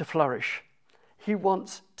wants you to flourish. He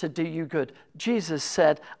wants to do you good. Jesus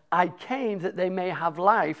said, I came that they may have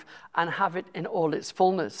life and have it in all its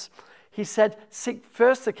fullness. He said, seek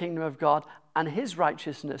first the kingdom of God and his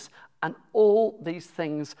righteousness, and all these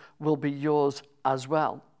things will be yours as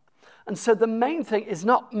well. And so the main thing is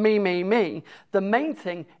not me, me, me. The main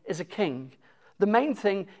thing is a king. The main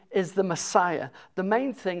thing is the Messiah. The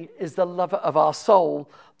main thing is the lover of our soul,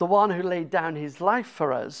 the one who laid down his life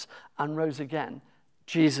for us and rose again,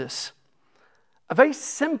 Jesus. A very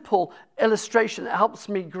simple illustration that helps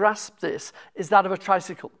me grasp this is that of a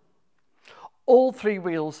tricycle. All three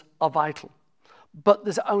wheels are vital, but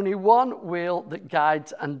there's only one wheel that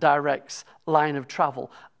guides and directs line of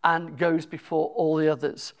travel and goes before all the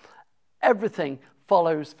others. Everything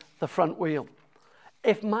follows the front wheel.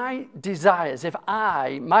 If my desires,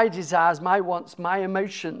 my desires, my wants, my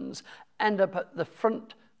emotions end up at the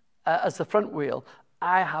front, as the front wheel,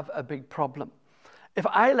 I have a big problem. If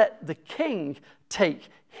I let the king take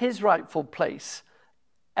his rightful place,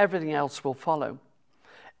 everything else will follow.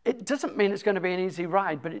 It doesn't mean it's going to be an easy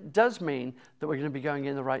ride, but it does mean that we're going to be going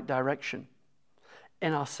in the right direction.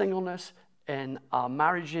 In our singleness, in our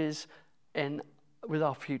marriages, with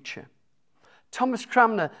our future. Thomas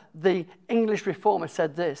Cranmer, the English reformer,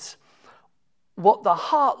 said this, what the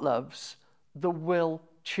heart loves, the will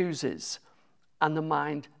chooses, and the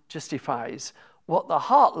mind justifies. What the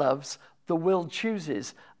heart loves, the will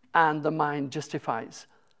chooses, and the mind justifies.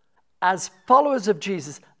 As followers of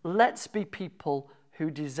Jesus, let's be people who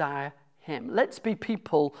desire him. Let's be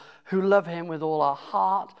people who love him with all our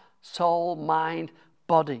heart, soul, mind,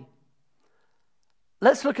 body.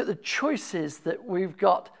 Let's look at the choices that we've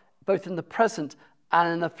got both in the present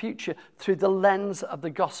and in the future through the lens of the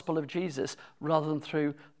gospel of Jesus rather than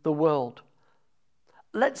through the world.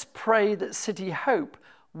 Let's pray that City Hope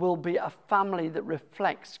will be a family that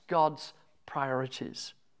reflects God's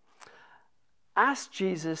priorities. Ask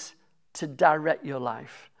Jesus to direct your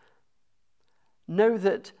life. Know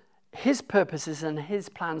that his purposes and his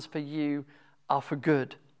plans for you are for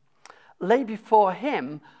good. Lay before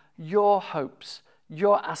him your hopes,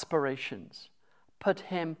 your aspirations. Put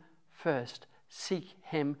him first. Seek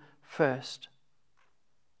him first.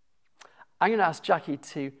 I'm going to ask Jackie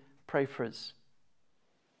to pray for us.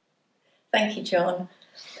 Thank you, John.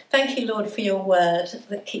 Thank you, Lord, for your word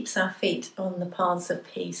that keeps our feet on the paths of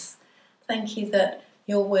peace. Thank you that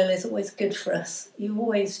your will is always good for us. You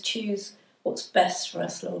always choose what's best for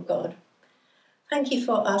us, Lord God. Thank you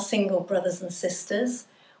for our single brothers and sisters.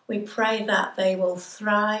 We pray that they will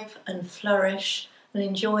thrive and flourish and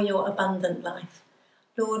enjoy your abundant life.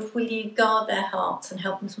 Lord, will you guard their hearts and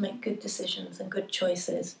help them to make good decisions and good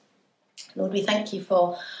choices? Lord, we thank you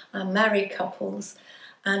for our married couples,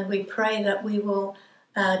 and we pray that we will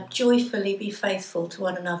joyfully be faithful to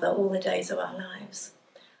one another all the days of our lives.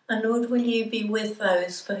 And Lord, will you be with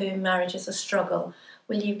those for whom marriage is a struggle?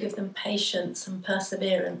 Will you give them patience and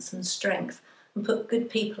perseverance and strength and put good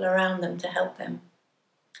people around them to help them?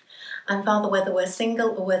 And Father, whether we're single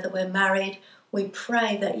or whether we're married, we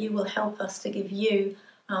pray that you will help us to give you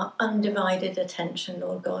our undivided attention,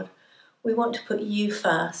 Lord God. We want to put you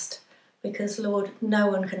first because, Lord, no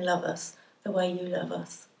one can love us the way you love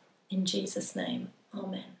us. In Jesus' name,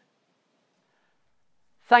 amen.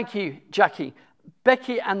 Thank you, Jackie.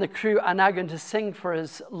 Becky and the crew are now going to sing for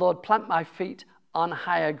us, Lord, Plant My Feet on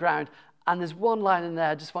Higher Ground. And there's one line in there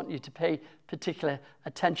I just want you to pay particular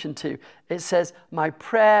attention to. It says, my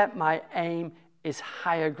prayer, my aim is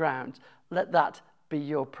higher ground. Let that be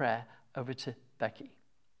your prayer. Over to Becky.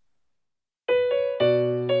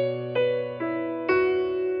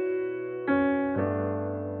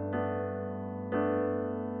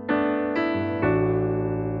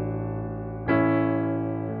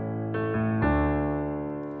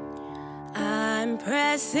 I'm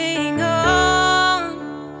pressing on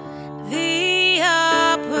the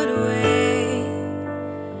upward way,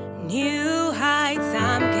 new heights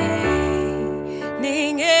I'm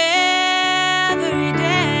gaining every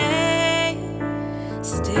day,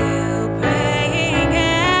 still praying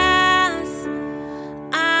as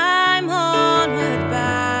I'm onward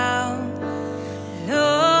bound.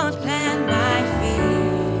 Lord, plant my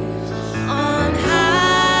feet on higher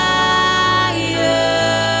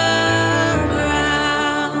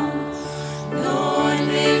ground. Lord,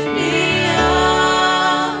 lift me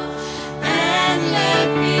up and let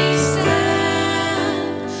me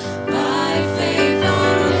stand by faith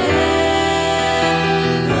on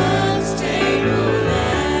heaven's tableland,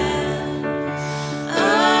 a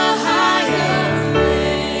higher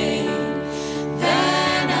plane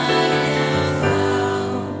than I have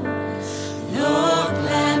found. Lord,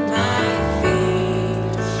 plant my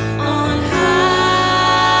feet on higher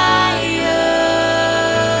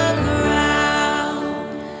ground.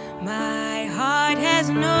 My heart has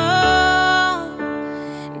no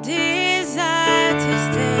desire to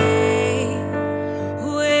stay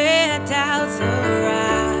where doubts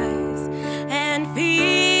arise and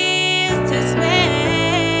fears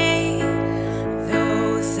dismay.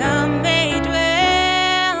 Though some may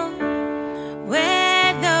dwell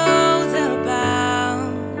where those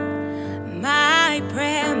abound, my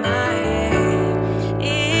prayer, my aim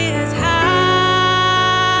is higher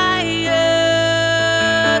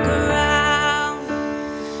ground.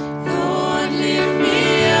 Lord, lift me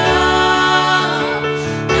up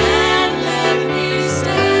and let me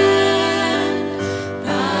stand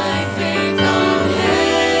by faith on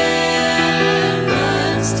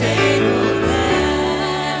heaven's tableland,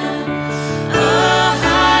 a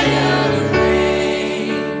higher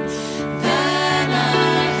plane than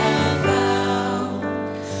I have found.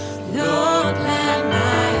 Lord, plant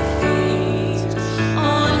my feet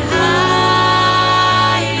on higher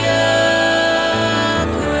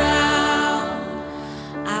ground.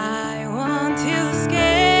 I want to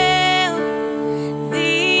scale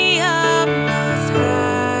the utmost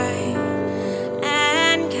high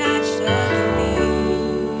and catch the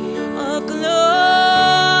gleam of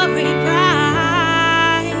glory bright.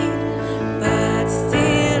 But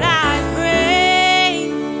still I pray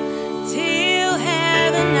till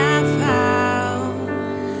heaven I've found.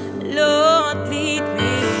 Lord, lead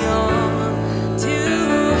me on to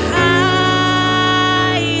higher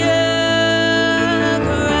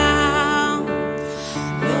ground.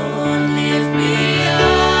 Lord, lift me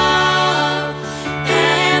up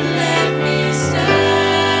and let me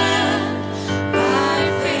stand by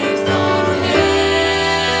faith on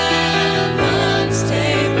heaven's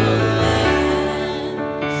tableland,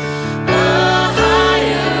 a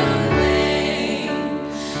higher plane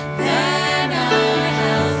than I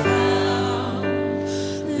have found.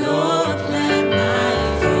 Lord, plant my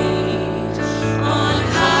feet on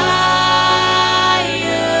higher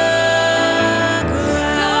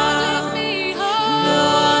ground.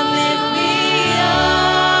 Lord, lift me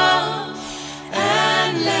up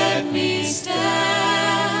and let me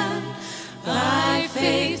stand by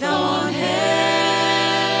faith on heaven's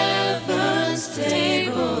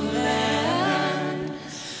tableland,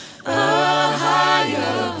 a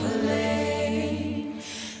higher plane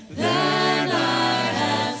than I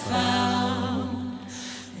have found.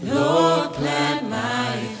 Lord, plant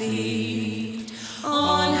my feet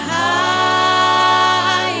on higher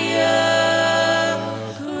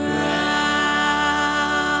ground.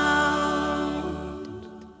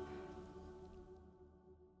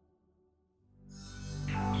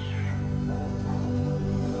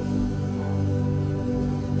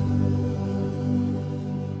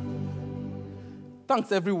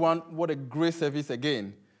 Thanks, everyone. What a great service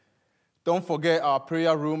again. Don't forget our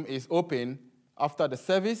prayer room is open after the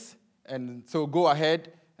service, and so go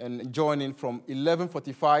ahead and join in from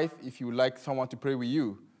 11:45 if you would like someone to pray with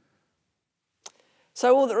you.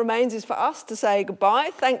 So all that remains is for us to say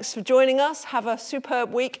goodbye. Thanks for joining us. Have a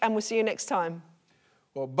superb week, and we'll see you next time.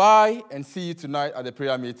 Well, bye, and see you tonight at the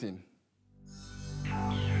prayer meeting.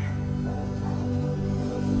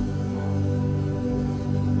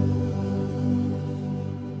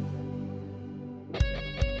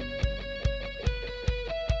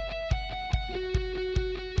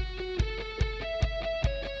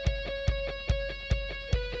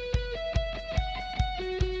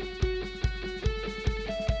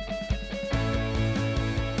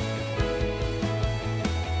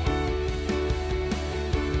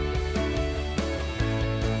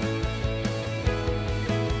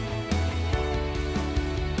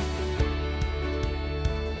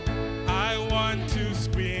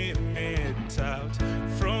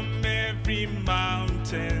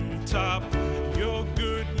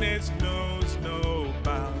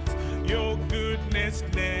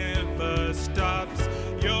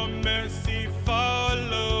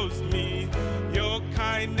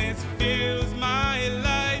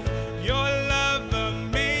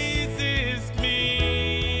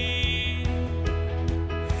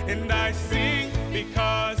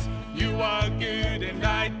 you are good, and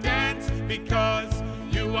I dance because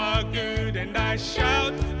you are good, and I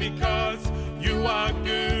shout because you are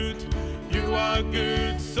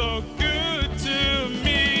good, so good to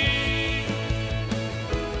me.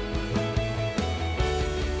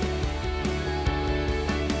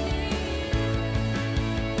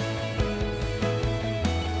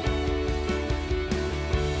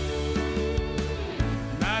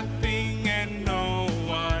 Nothing and no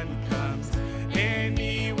one comes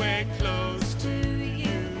anywhere close to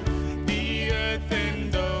you. The earth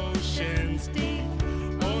and oceans deep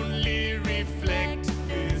only reflect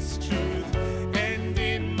this truth. And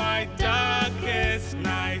in my darkest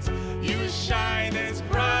night, you shine as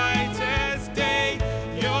bright as day.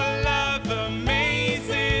 Your love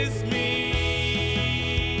amazes me.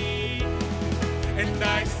 And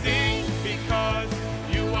I sing because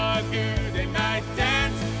you are good, and I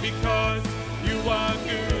dance because you are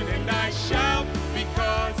good, and I shout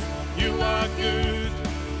because you are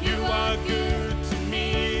good to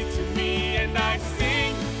me, and I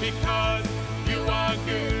sing because you are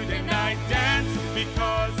good, and I dance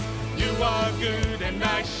because you are good, and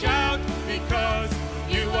I shout because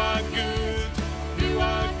you are good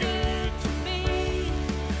to me.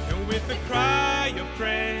 And with a cry of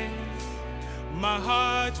praise, my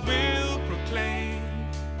heart will proclaim,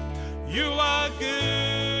 you are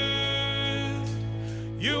good,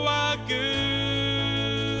 you are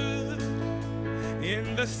good.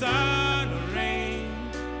 In the sun or rain,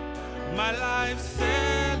 my life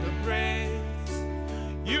celebrates,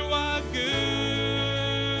 you are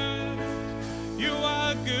good, you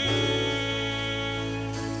are good.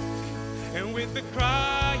 And with the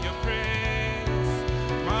cry of praise,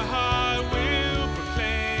 my heart will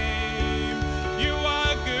proclaim, you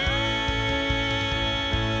are good,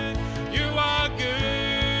 you are good.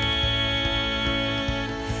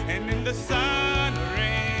 And in the sun or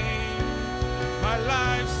rain, my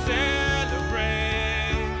life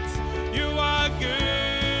celebrates, you are good,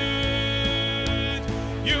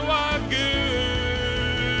 you are good.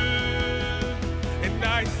 And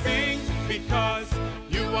I sing because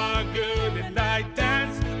you are good, and I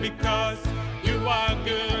dance because you are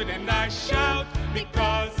good, and I shout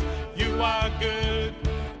because you are good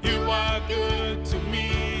to me,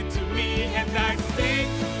 and I sing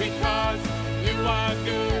because you are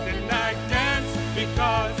good, and